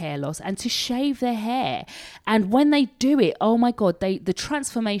accept that hair loss and to shave their hair. And when they do it, oh my God, the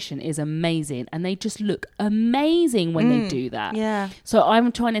transformation is amazing, and they just look amazing when they do that. Yeah. So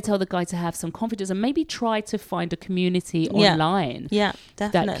I'm trying to tell the guy to have some confidence and maybe try to find a community online Yeah,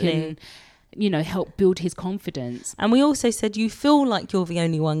 that definitely. can, you know, help build his confidence. And we also said you feel like you're the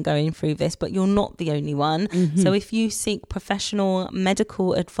only one going through this, but you're not the only one. So if you seek professional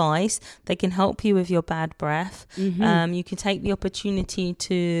medical advice, they can help you with your bad breath. You can take the opportunity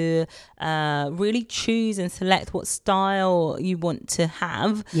to really choose and select what style you want to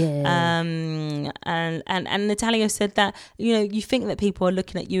have. Yeah. And Natalia said that, you know, you think that people are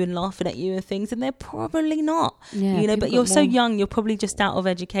looking at you and laughing at you and things, and they're probably not. Yeah, you know, people but you're got so more- young, you're probably just out of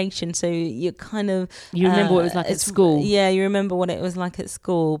education, so you kind of You remember what it was like at it's- school. Yeah, you remember what it was like at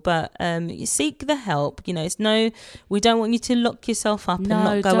school. But you seek the help. You know, we don't want you to lock yourself up No, and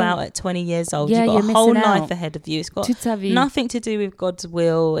not go don't. out at 20 years old. Yeah, You've you're got a whole missing life out. ahead of you. It's got Toute sa vie. nothing to do with God's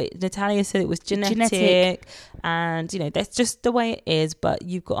will. Natalia said it was genetic. And, you know, that's just the way it is. But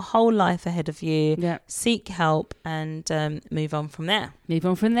you've got a whole life ahead of you. Yeah. Seek help and move on from there. Move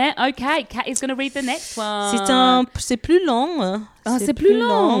on from there. Okay, Kat is going to read the next one. C'est plus long. Hein. Ah, c'est plus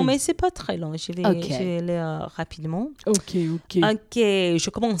long. mais c'est pas très long. Je vais lire rapidement. Ok. Ok, je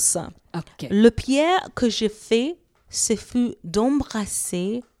commence. Ok. Le pire que j'ai fait, ce fut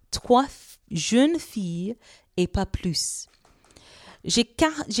d'embrasser 3 jeunes filles et pas plus.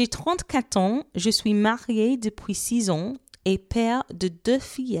 J'ai 34 ans, je suis mariée depuis 6 ans et père de 2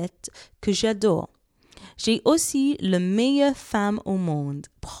 fillettes que j'adore. J'ai aussi la meilleure femme au monde,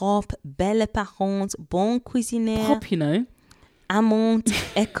 propre, belle apparence, bonne cuisinière, Pop, you know. amante,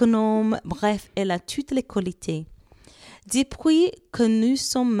 économe, bref, elle a toutes les qualités. Depuis que nous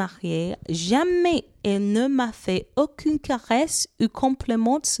sommes mariés, jamais elle ne m'a fait aucune caresse ou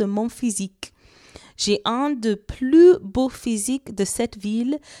compliment sur mon physique. J'ai un des plus beaux physiques de cette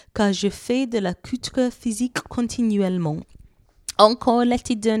ville car je fais de la culture physique continuellement. Encore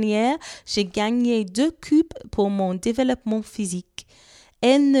l'été dernier, j'ai gagné 2 coupes pour mon développement physique.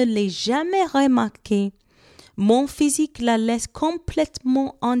 Elle ne l'a jamais remarqué. Mon physique la laisse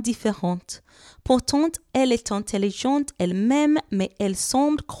complètement indifférente. Pourtant, elle est intelligente elle-même, mais elle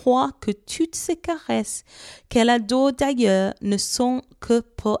semble croire que toutes ces caresses qu'elle adore d'ailleurs ne sont que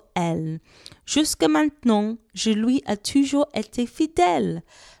pour elle. Jusqu'à maintenant, je lui ai toujours été fidèle.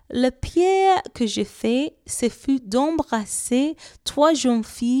 Le pire que j'ai fait, ce fut d'embrasser 3 jeunes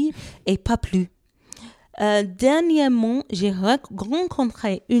filles et pas plus. Dernièrement, j'ai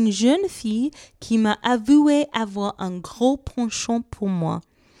rencontré une jeune fille qui m'a avoué avoir un gros penchant pour moi.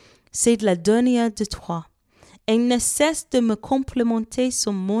 C'est la dernière de 3. Elle ne cesse de me complimenter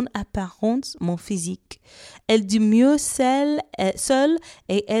sur mon apparence, mon physique. Elle dit mieux seule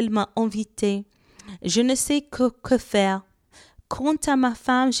et elle m'a invitée. Je ne sais que faire. Quant à ma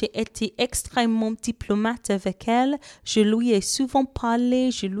femme, j'ai été extrêmement diplomate avec elle. Je lui ai souvent parlé,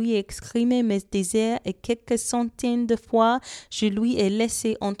 je lui ai exprimé mes désirs et quelques centaines de fois, je lui ai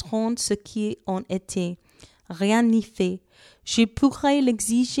laissé entendre ce qui en était. Rien n'y fait. Je pourrais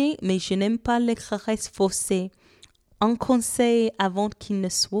l'exiger, mais je n'aime pas les caresses forcées. Un conseil avant qu'il ne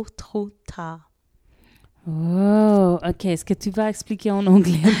soit trop tard. Oh, OK. Est-ce que tu vas expliquer en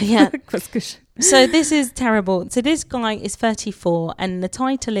anglais? Yeah. Parce que So this is terrible. So this guy is 34 and the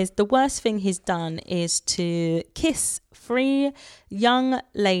title is The Worst Thing He's Done is to Kiss 3 Young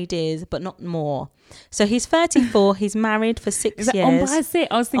Ladies, but not more. So he's 34, he's married for 6 Is that years. embrasser?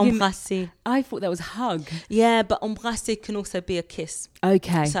 I was thinking... Embrasser. I thought that was hug. Yeah, but embrasser can also be a kiss.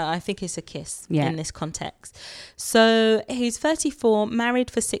 Okay. So I think it's a kiss Yeah. in this context. So he's 34,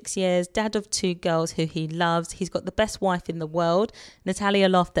 married for 6 years, dad of 2 girls who he loves. He's got the best wife in the world. Natalia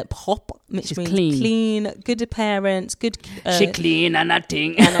laughed at pop, which She's means clean. good parents, good... She clean and a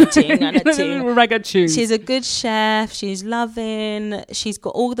ting. and a ting. Ragga-chung. She's a good chef. She's loving. She's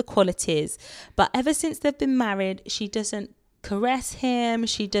got all the qualities. But ever since they've been married, she doesn't caress him.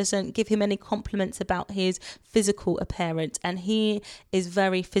 She doesn't give him any compliments about his physical appearance. And he is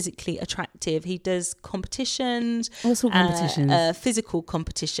very physically attractive. He does competitions. What sort of competitions? Physical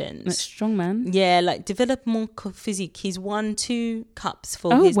competitions. Like strong man. Yeah, like développement physique. He's won 2 cups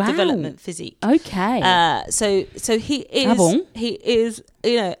for his development physique. Okay. So he is Ah bon? he is,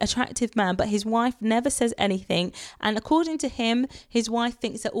 you know, attractive man, but his wife never says anything. And according to him, his wife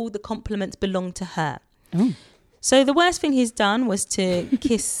thinks that all the compliments belong to her. Oh. So the worst thing he's done was to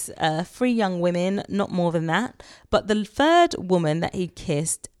kiss 3 young women, not more than that. But the 3rd woman that he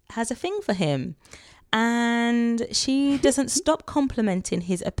kissed has a thing for him. And she doesn't stop complimenting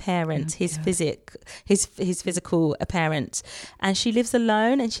his appearance, his physical appearance. And she lives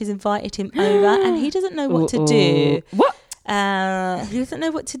alone and she's invited him over and he doesn't know what to do. What? He doesn't know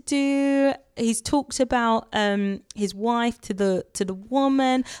what to do. He's talked about his wife to the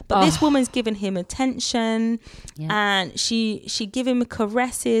woman, but this woman's given him attention, and she give him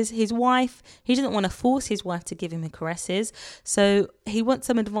caresses. His wife, he doesn't want to force his wife to give him caresses, so he wants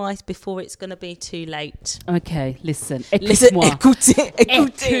some advice before it's going to be too late. Okay, listen. Écoute-moi.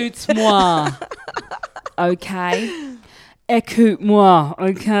 Écoute-moi. Okay. Écoute-moi.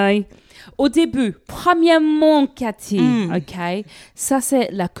 Okay. Au début, premièrement, Cathy, ok, ça c'est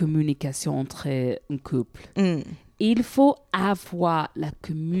la communication entre un couple. Il faut avoir la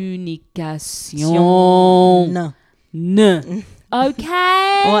communication. Non. Ok.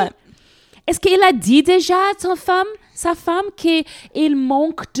 Ouais. Est-ce qu'il a dit déjà à sa femme qu'il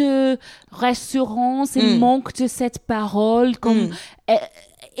manque de rassurance, il manque de cette parole, comme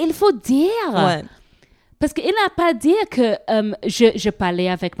il faut dire. Ouais. Parce qu'il n'a pas dit que je parlais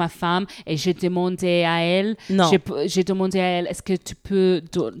avec ma femme et je demandais à elle. Non. J'ai demandé à elle, est-ce que tu peux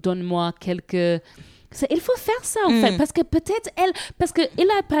donner-moi quelques... Il faut faire ça, en fait. Parce que peut-être elle... Parce qu'il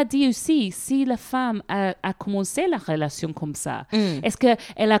n'a pas dit aussi si la femme a commencé la relation comme ça. Est-ce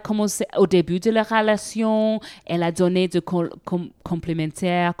qu'elle a commencé au début de la relation, elle a donné de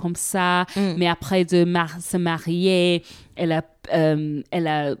complémentaires comme ça, mais après de se marier, elle a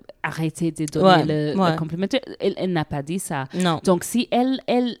arrêté de donner le complémentaire. Elle n'a pas dit ça. Non. Donc, si elle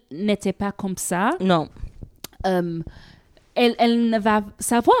n'était pas comme ça... Non. Elle ne va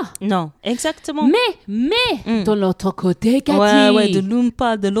savoir. Non, exactement. Mais de l'autre côté, Cathy. Ouais, de l'une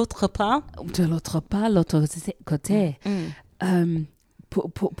pas, de l'autre pas. De l'autre pas, l'autre côté.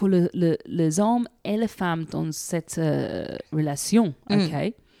 Pour les hommes et les femmes dans cette relation,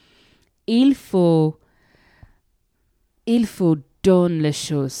 ok, il faut donner les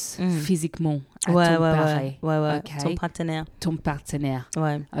choses physiquement à ton pareil. Ouais. Okay? Ton partenaire.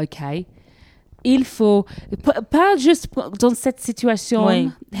 Ouais. Ok. Il faut, pas juste dans cette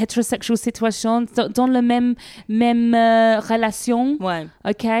situation, hétérosexuelle situation, dans la même relation,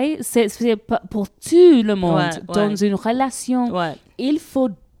 ok? C'est pour tout le monde, dans une relation, il faut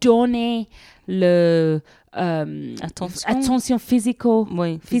donner attention physique,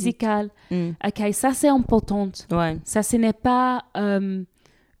 ok? Ça, c'est important. Ça, ce n'est pas...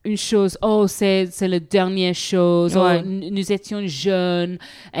 une chose, c'est la dernière chose, nous étions jeunes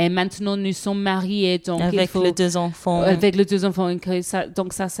et maintenant nous sommes mariés, donc avec les 2 enfants.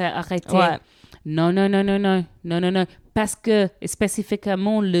 Donc ça c'est arrêté. Non, parce que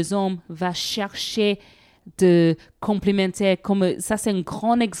spécifiquement les hommes vont chercher de complémentaires, comme ça c'est un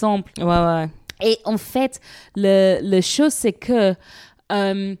grand exemple. Et en fait, la chose c'est que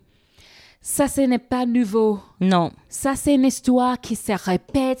ça, ce n'est pas nouveau. Non. Ça, c'est une histoire qui se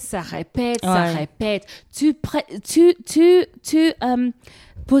répète, ça répète. Tu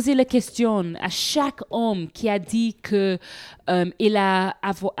posais la question à chaque homme qui a dit que il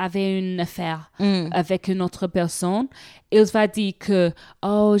avait une affaire avec une autre personne. Il va dire que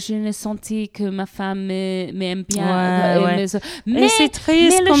je n'ai senti que ma femme m'aime bien. Mais c'est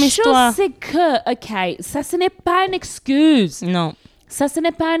triste comme histoire. Mais la chose, c'est que, ok, ça, ce n'est pas une excuse. Non. Ça, ce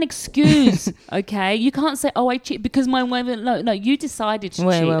n'est pas une excuse, okay? You can't say, oh, I cheat because my woman... No, you decided to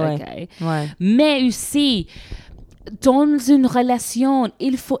cheat, okay? Ouais. Mais aussi, dans une relation,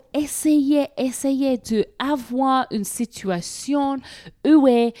 il faut essayer d'avoir une situation où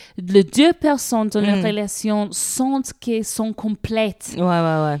les deux personnes dans la relation sentent qu'elles sont complètes.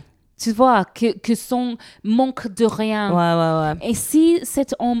 Ouais. Tu vois, que son manque de rien. Ouais. Et si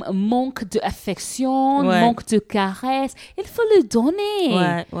cet homme manque d'affection, manque de caresse, il faut le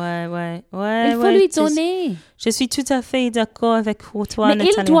donner. Ouais. Il faut lui donner. Je suis tout à fait d'accord avec toi, Mais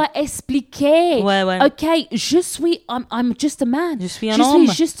Nathalie. il doit expliquer. Ouais. OK, I'm just a man. Je suis un homme.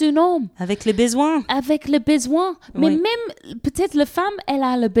 Je suis juste un homme. Avec les besoins. Avec le besoin. Mais Oui. même, peut-être la femme, elle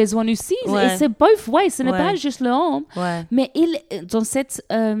a le besoin aussi. Ouais. Et c'est both ways. Ce n'est Ouais. pas juste l'homme. Ouais. Mais dans cette...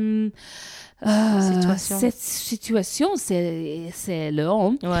 Situation. Cette situation, c'est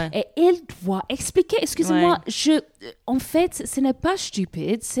l'homme. Ouais. Et il doit expliquer. Excusez-moi, en fait, ce n'est pas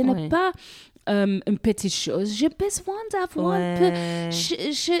stupide, ce n'est pas une petite chose. J'ai besoin d'avoir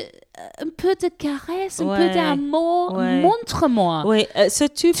un peu de caresse, un peu d'amour. Ouais. Montre-moi. Oui,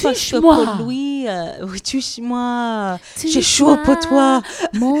 sais-tu parce que Touche-moi. pour lui, oui, touche-moi. Touche-moi. J'ai chaud pour toi.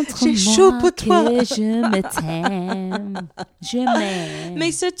 Montre-moi J'ai chaud pour toi. que je m'aime. Je m'aime.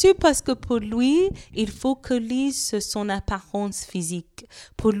 Mais sais-tu parce que pour lui, il faut que lise son apparence physique.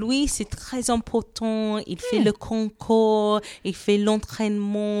 Pour lui, c'est très important. Il fait le concours, il fait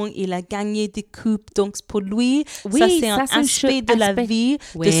l'entraînement, il a gagné des coupes. Donc pour lui, ça c'est un aspect de la vie,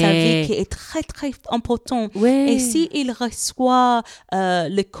 de sa vie qui est très très important. Et si il reçoit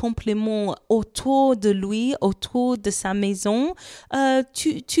le compliment autour de lui, autour de sa maison,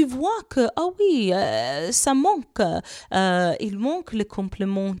 tu vois que ça manque. Il manque le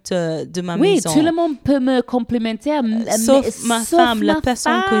compliment de ma maison. Oui, tout le monde peut me complimenter, sauf ma femme, la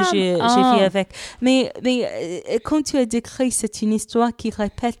personne que j'ai vu avec. Mais quand tu as décrit, c'est une histoire qui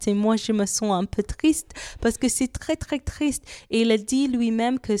répète et moi je me sens un peu triste parce que c'est très très triste. Et il a dit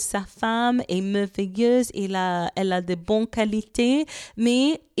lui-même que sa femme est merveilleuse, elle a de bonnes qualités,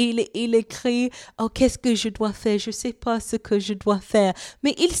 mais il écrit qu'est-ce que je dois faire, je sais pas ce que je dois faire,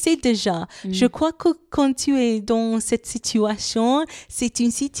 mais il sait déjà. Je crois que quand tu es dans cette situation, c'est une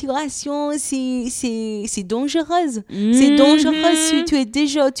situation c'est dangereuse. C'est dangereux si tu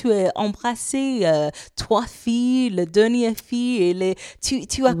es embrassé 3 filles, la dernière fille et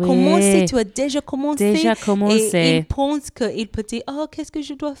tu as commencé, tu as déjà commencé. Et il pense qu'il peut dire qu'est-ce que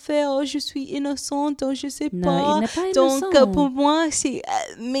je dois faire, je suis innocente, je sais pas. Non, il n'est pas innocent. Donc pour moi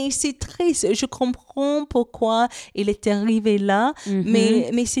mais c'est triste. Je comprends pourquoi il est arrivé là,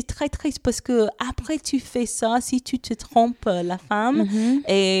 mais c'est très triste parce que après tu fais ça, si tu te trompes la femme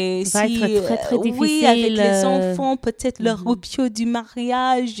et ça va être très, très difficile. avec les enfants, peut-être la rupture du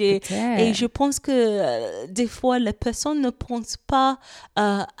mariage et je pense que des fois les personnes ne pensent pas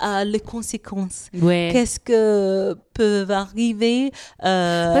à les conséquences. Qu'est-ce que peuvent arriver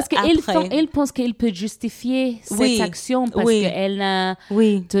parce après. qu'il pense qu'il peut justifier cette action parce qu'elle a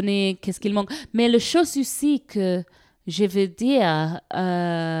donné qu'est-ce qu'il manque. Mais la chose aussi que je veux dire,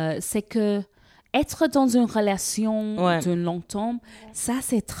 c'est que être dans une relation d'un long terme, ça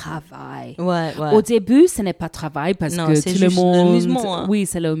c'est travail. Au début, ce n'est pas travail parce que tout le monde... l'amusement, hein. Oui,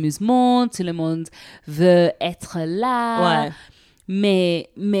 c'est l'amusement, tout le monde veut être là. Mais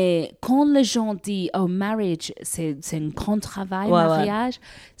quand les gens disent marriage, c'est un grand travail, mariage,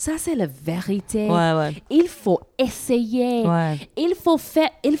 ça c'est la vérité. Il faut essayer. Il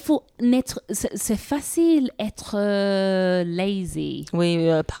faut naître. C'est facile être lazy.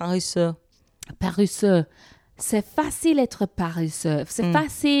 Paresseux. C'est facile être paresseux. C'est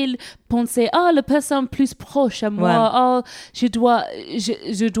facile penser la personne plus proche à moi.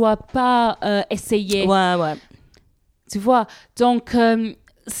 Je dois pas essayer. Tu vois, donc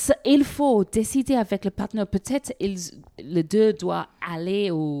il faut décider avec le partenaire. Peut-être les deux doivent aller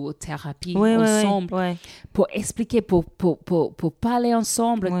aux thérapies ensemble pour expliquer, pour parler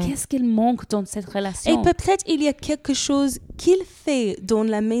ensemble. Qu'est-ce qu'il manque dans cette relation? Et peut-être il y a quelque chose qu'il fait dans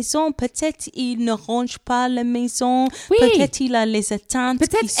la maison. Peut-être il ne range pas la maison. Peut-être il a les attentes.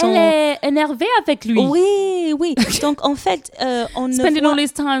 Peut-être elle est énervée avec lui. Oui. Donc en fait, on ne spending voit... all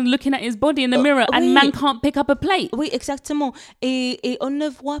his time looking at his body in the mirror and man can't pick up a plate. Oui, exactement. Et on ne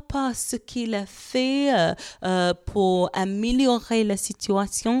voit pas ce qu'il a fait pour améliorer la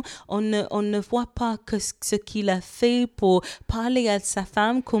situation. On ne voit pas que ce qu'il a fait pour parler à sa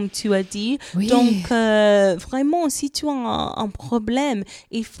femme, comme tu as dit. Donc, vraiment, si tu as un problème,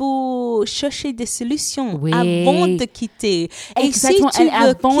 il faut chercher des solutions avant de quitter. Exactement. Et si tu veux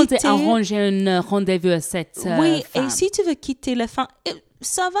avant quitter, d'arranger un rendez-vous à cette femme. Et si tu veux quitter la femme...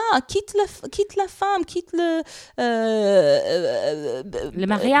 ça va, quitte la femme, quitte le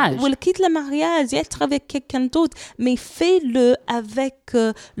mariage. Quitte le mariage, être avec quelqu'un d'autre, mais fais-le avec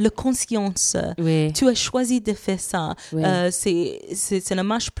le conscience. Oui. Tu as choisi de faire ça. Oui. Ça ne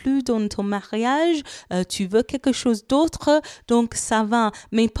marche plus dans ton mariage. Tu veux quelque chose d'autre, donc ça va.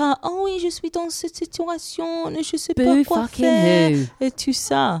 Mais pas, oh oui, je suis dans cette situation, je sais pas quoi faire. Et tout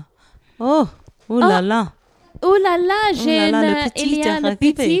ça. Oh là là. Oh là là, j'ai il y a le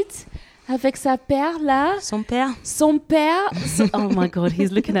petit avec sa père là. Son père. Oh my God,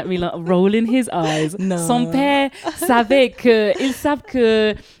 he's looking at me like rolling his eyes. Non. Son père ils savent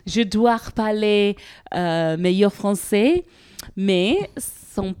que je dois parler meilleur français, mais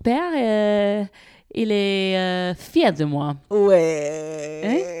son père, il est fier de moi. Ouais.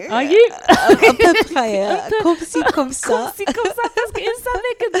 Hein? Are you? À peu près. Comme ça. Comme ça, parce qu'il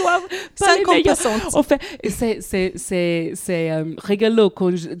savait que je dois parler 50%. meilleur. En fait, c'est rigolo.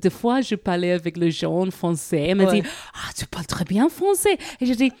 Des fois, je parlais avec le jeune français. Il m'a dit, tu parles très bien français. Et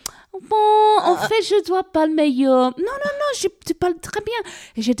je dis, bon, en fait, je dois parler meilleur. Non, tu parles très bien.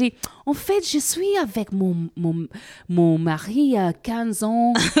 Et j'ai dit, en fait, je suis avec mon mari à 15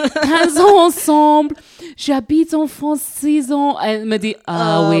 ans. 15 ans ensemble. J'habite en France 6 ans. Elle me dit,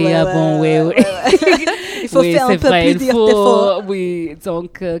 oui. Il faut faire un peu plus d'efforts. Oui,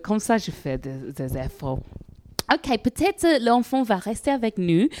 donc, comme ça, je fais des efforts. OK, peut-être l'enfant va rester avec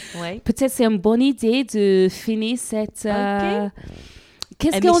nous. Ouais. Peut-être c'est une bonne idée de finir cette...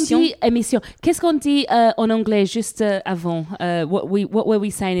 Émission. Qu'est-ce qu'on dit en anglais juste avant? What were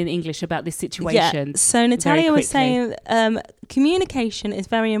we saying in English about this situation? Yeah. So Natalia was saying communication is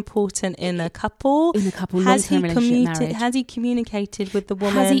very important in a couple. In a couple, long-term relationship, marriage. Has he communicated with the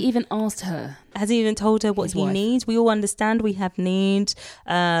woman? Has he even asked her? Has he even told her what he needs? We all understand we have needs.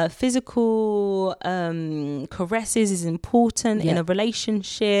 Physical caresses is important in a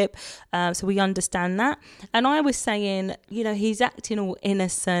relationship. So we understand that. And I was saying, he's acting all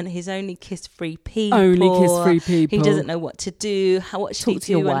innocent. He's only kissed 3 people. He doesn't know what to do. What should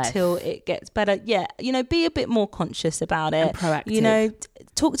he do until it gets better? Yeah, be a bit more conscious about it. And proactive.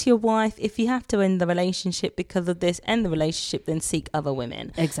 Talk to your wife. If you have to end the relationship because of this, end the relationship, then seek other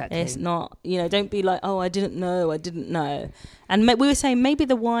women. Exactly. It's not, don't be like, I didn't know. And we were saying maybe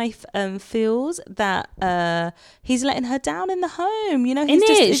the wife feels that he's letting her down in the home.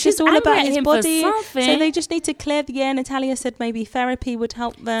 It's just all about his body. So they just need to clear the air. Natalia said maybe therapy would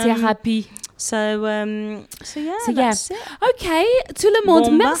help them. Thérapie. So that's it. OK, tout le monde,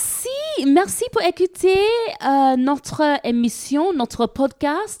 merci pour écouter notre émission, notre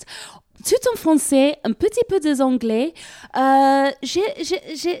podcast. Tout en français, un petit peu des anglais. J'avais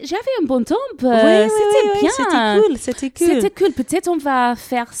un bon temps. C'était bien. C'était cool. Peut-être on va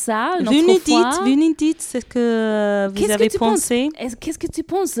faire ça une autre fois. Vous nous dites ce que vous avez pensé. Qu'est-ce que tu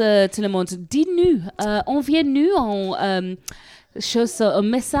penses, tout le monde? Dis-nous. Envoyez-nous un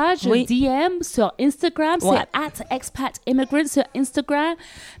message, DM sur Instagram, c'est @expatimmigrant sur Instagram.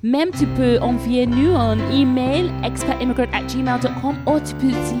 Même tu peux envoyer nous un email expatimmigrant@gmail.com ou tu peux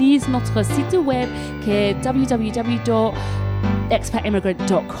utiliser notre site web qui est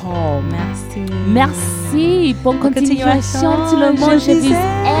www.expatimmigrant.com. Merci. Bonne continuation tout le monde. Je vous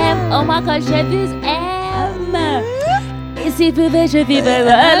aime. Oh my God, je vous aime. Et si vous voulez, je vivrai.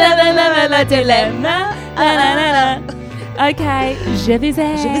 Tu l'aimes. OK, je vous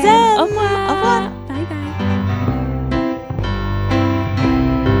aime. Au revoir.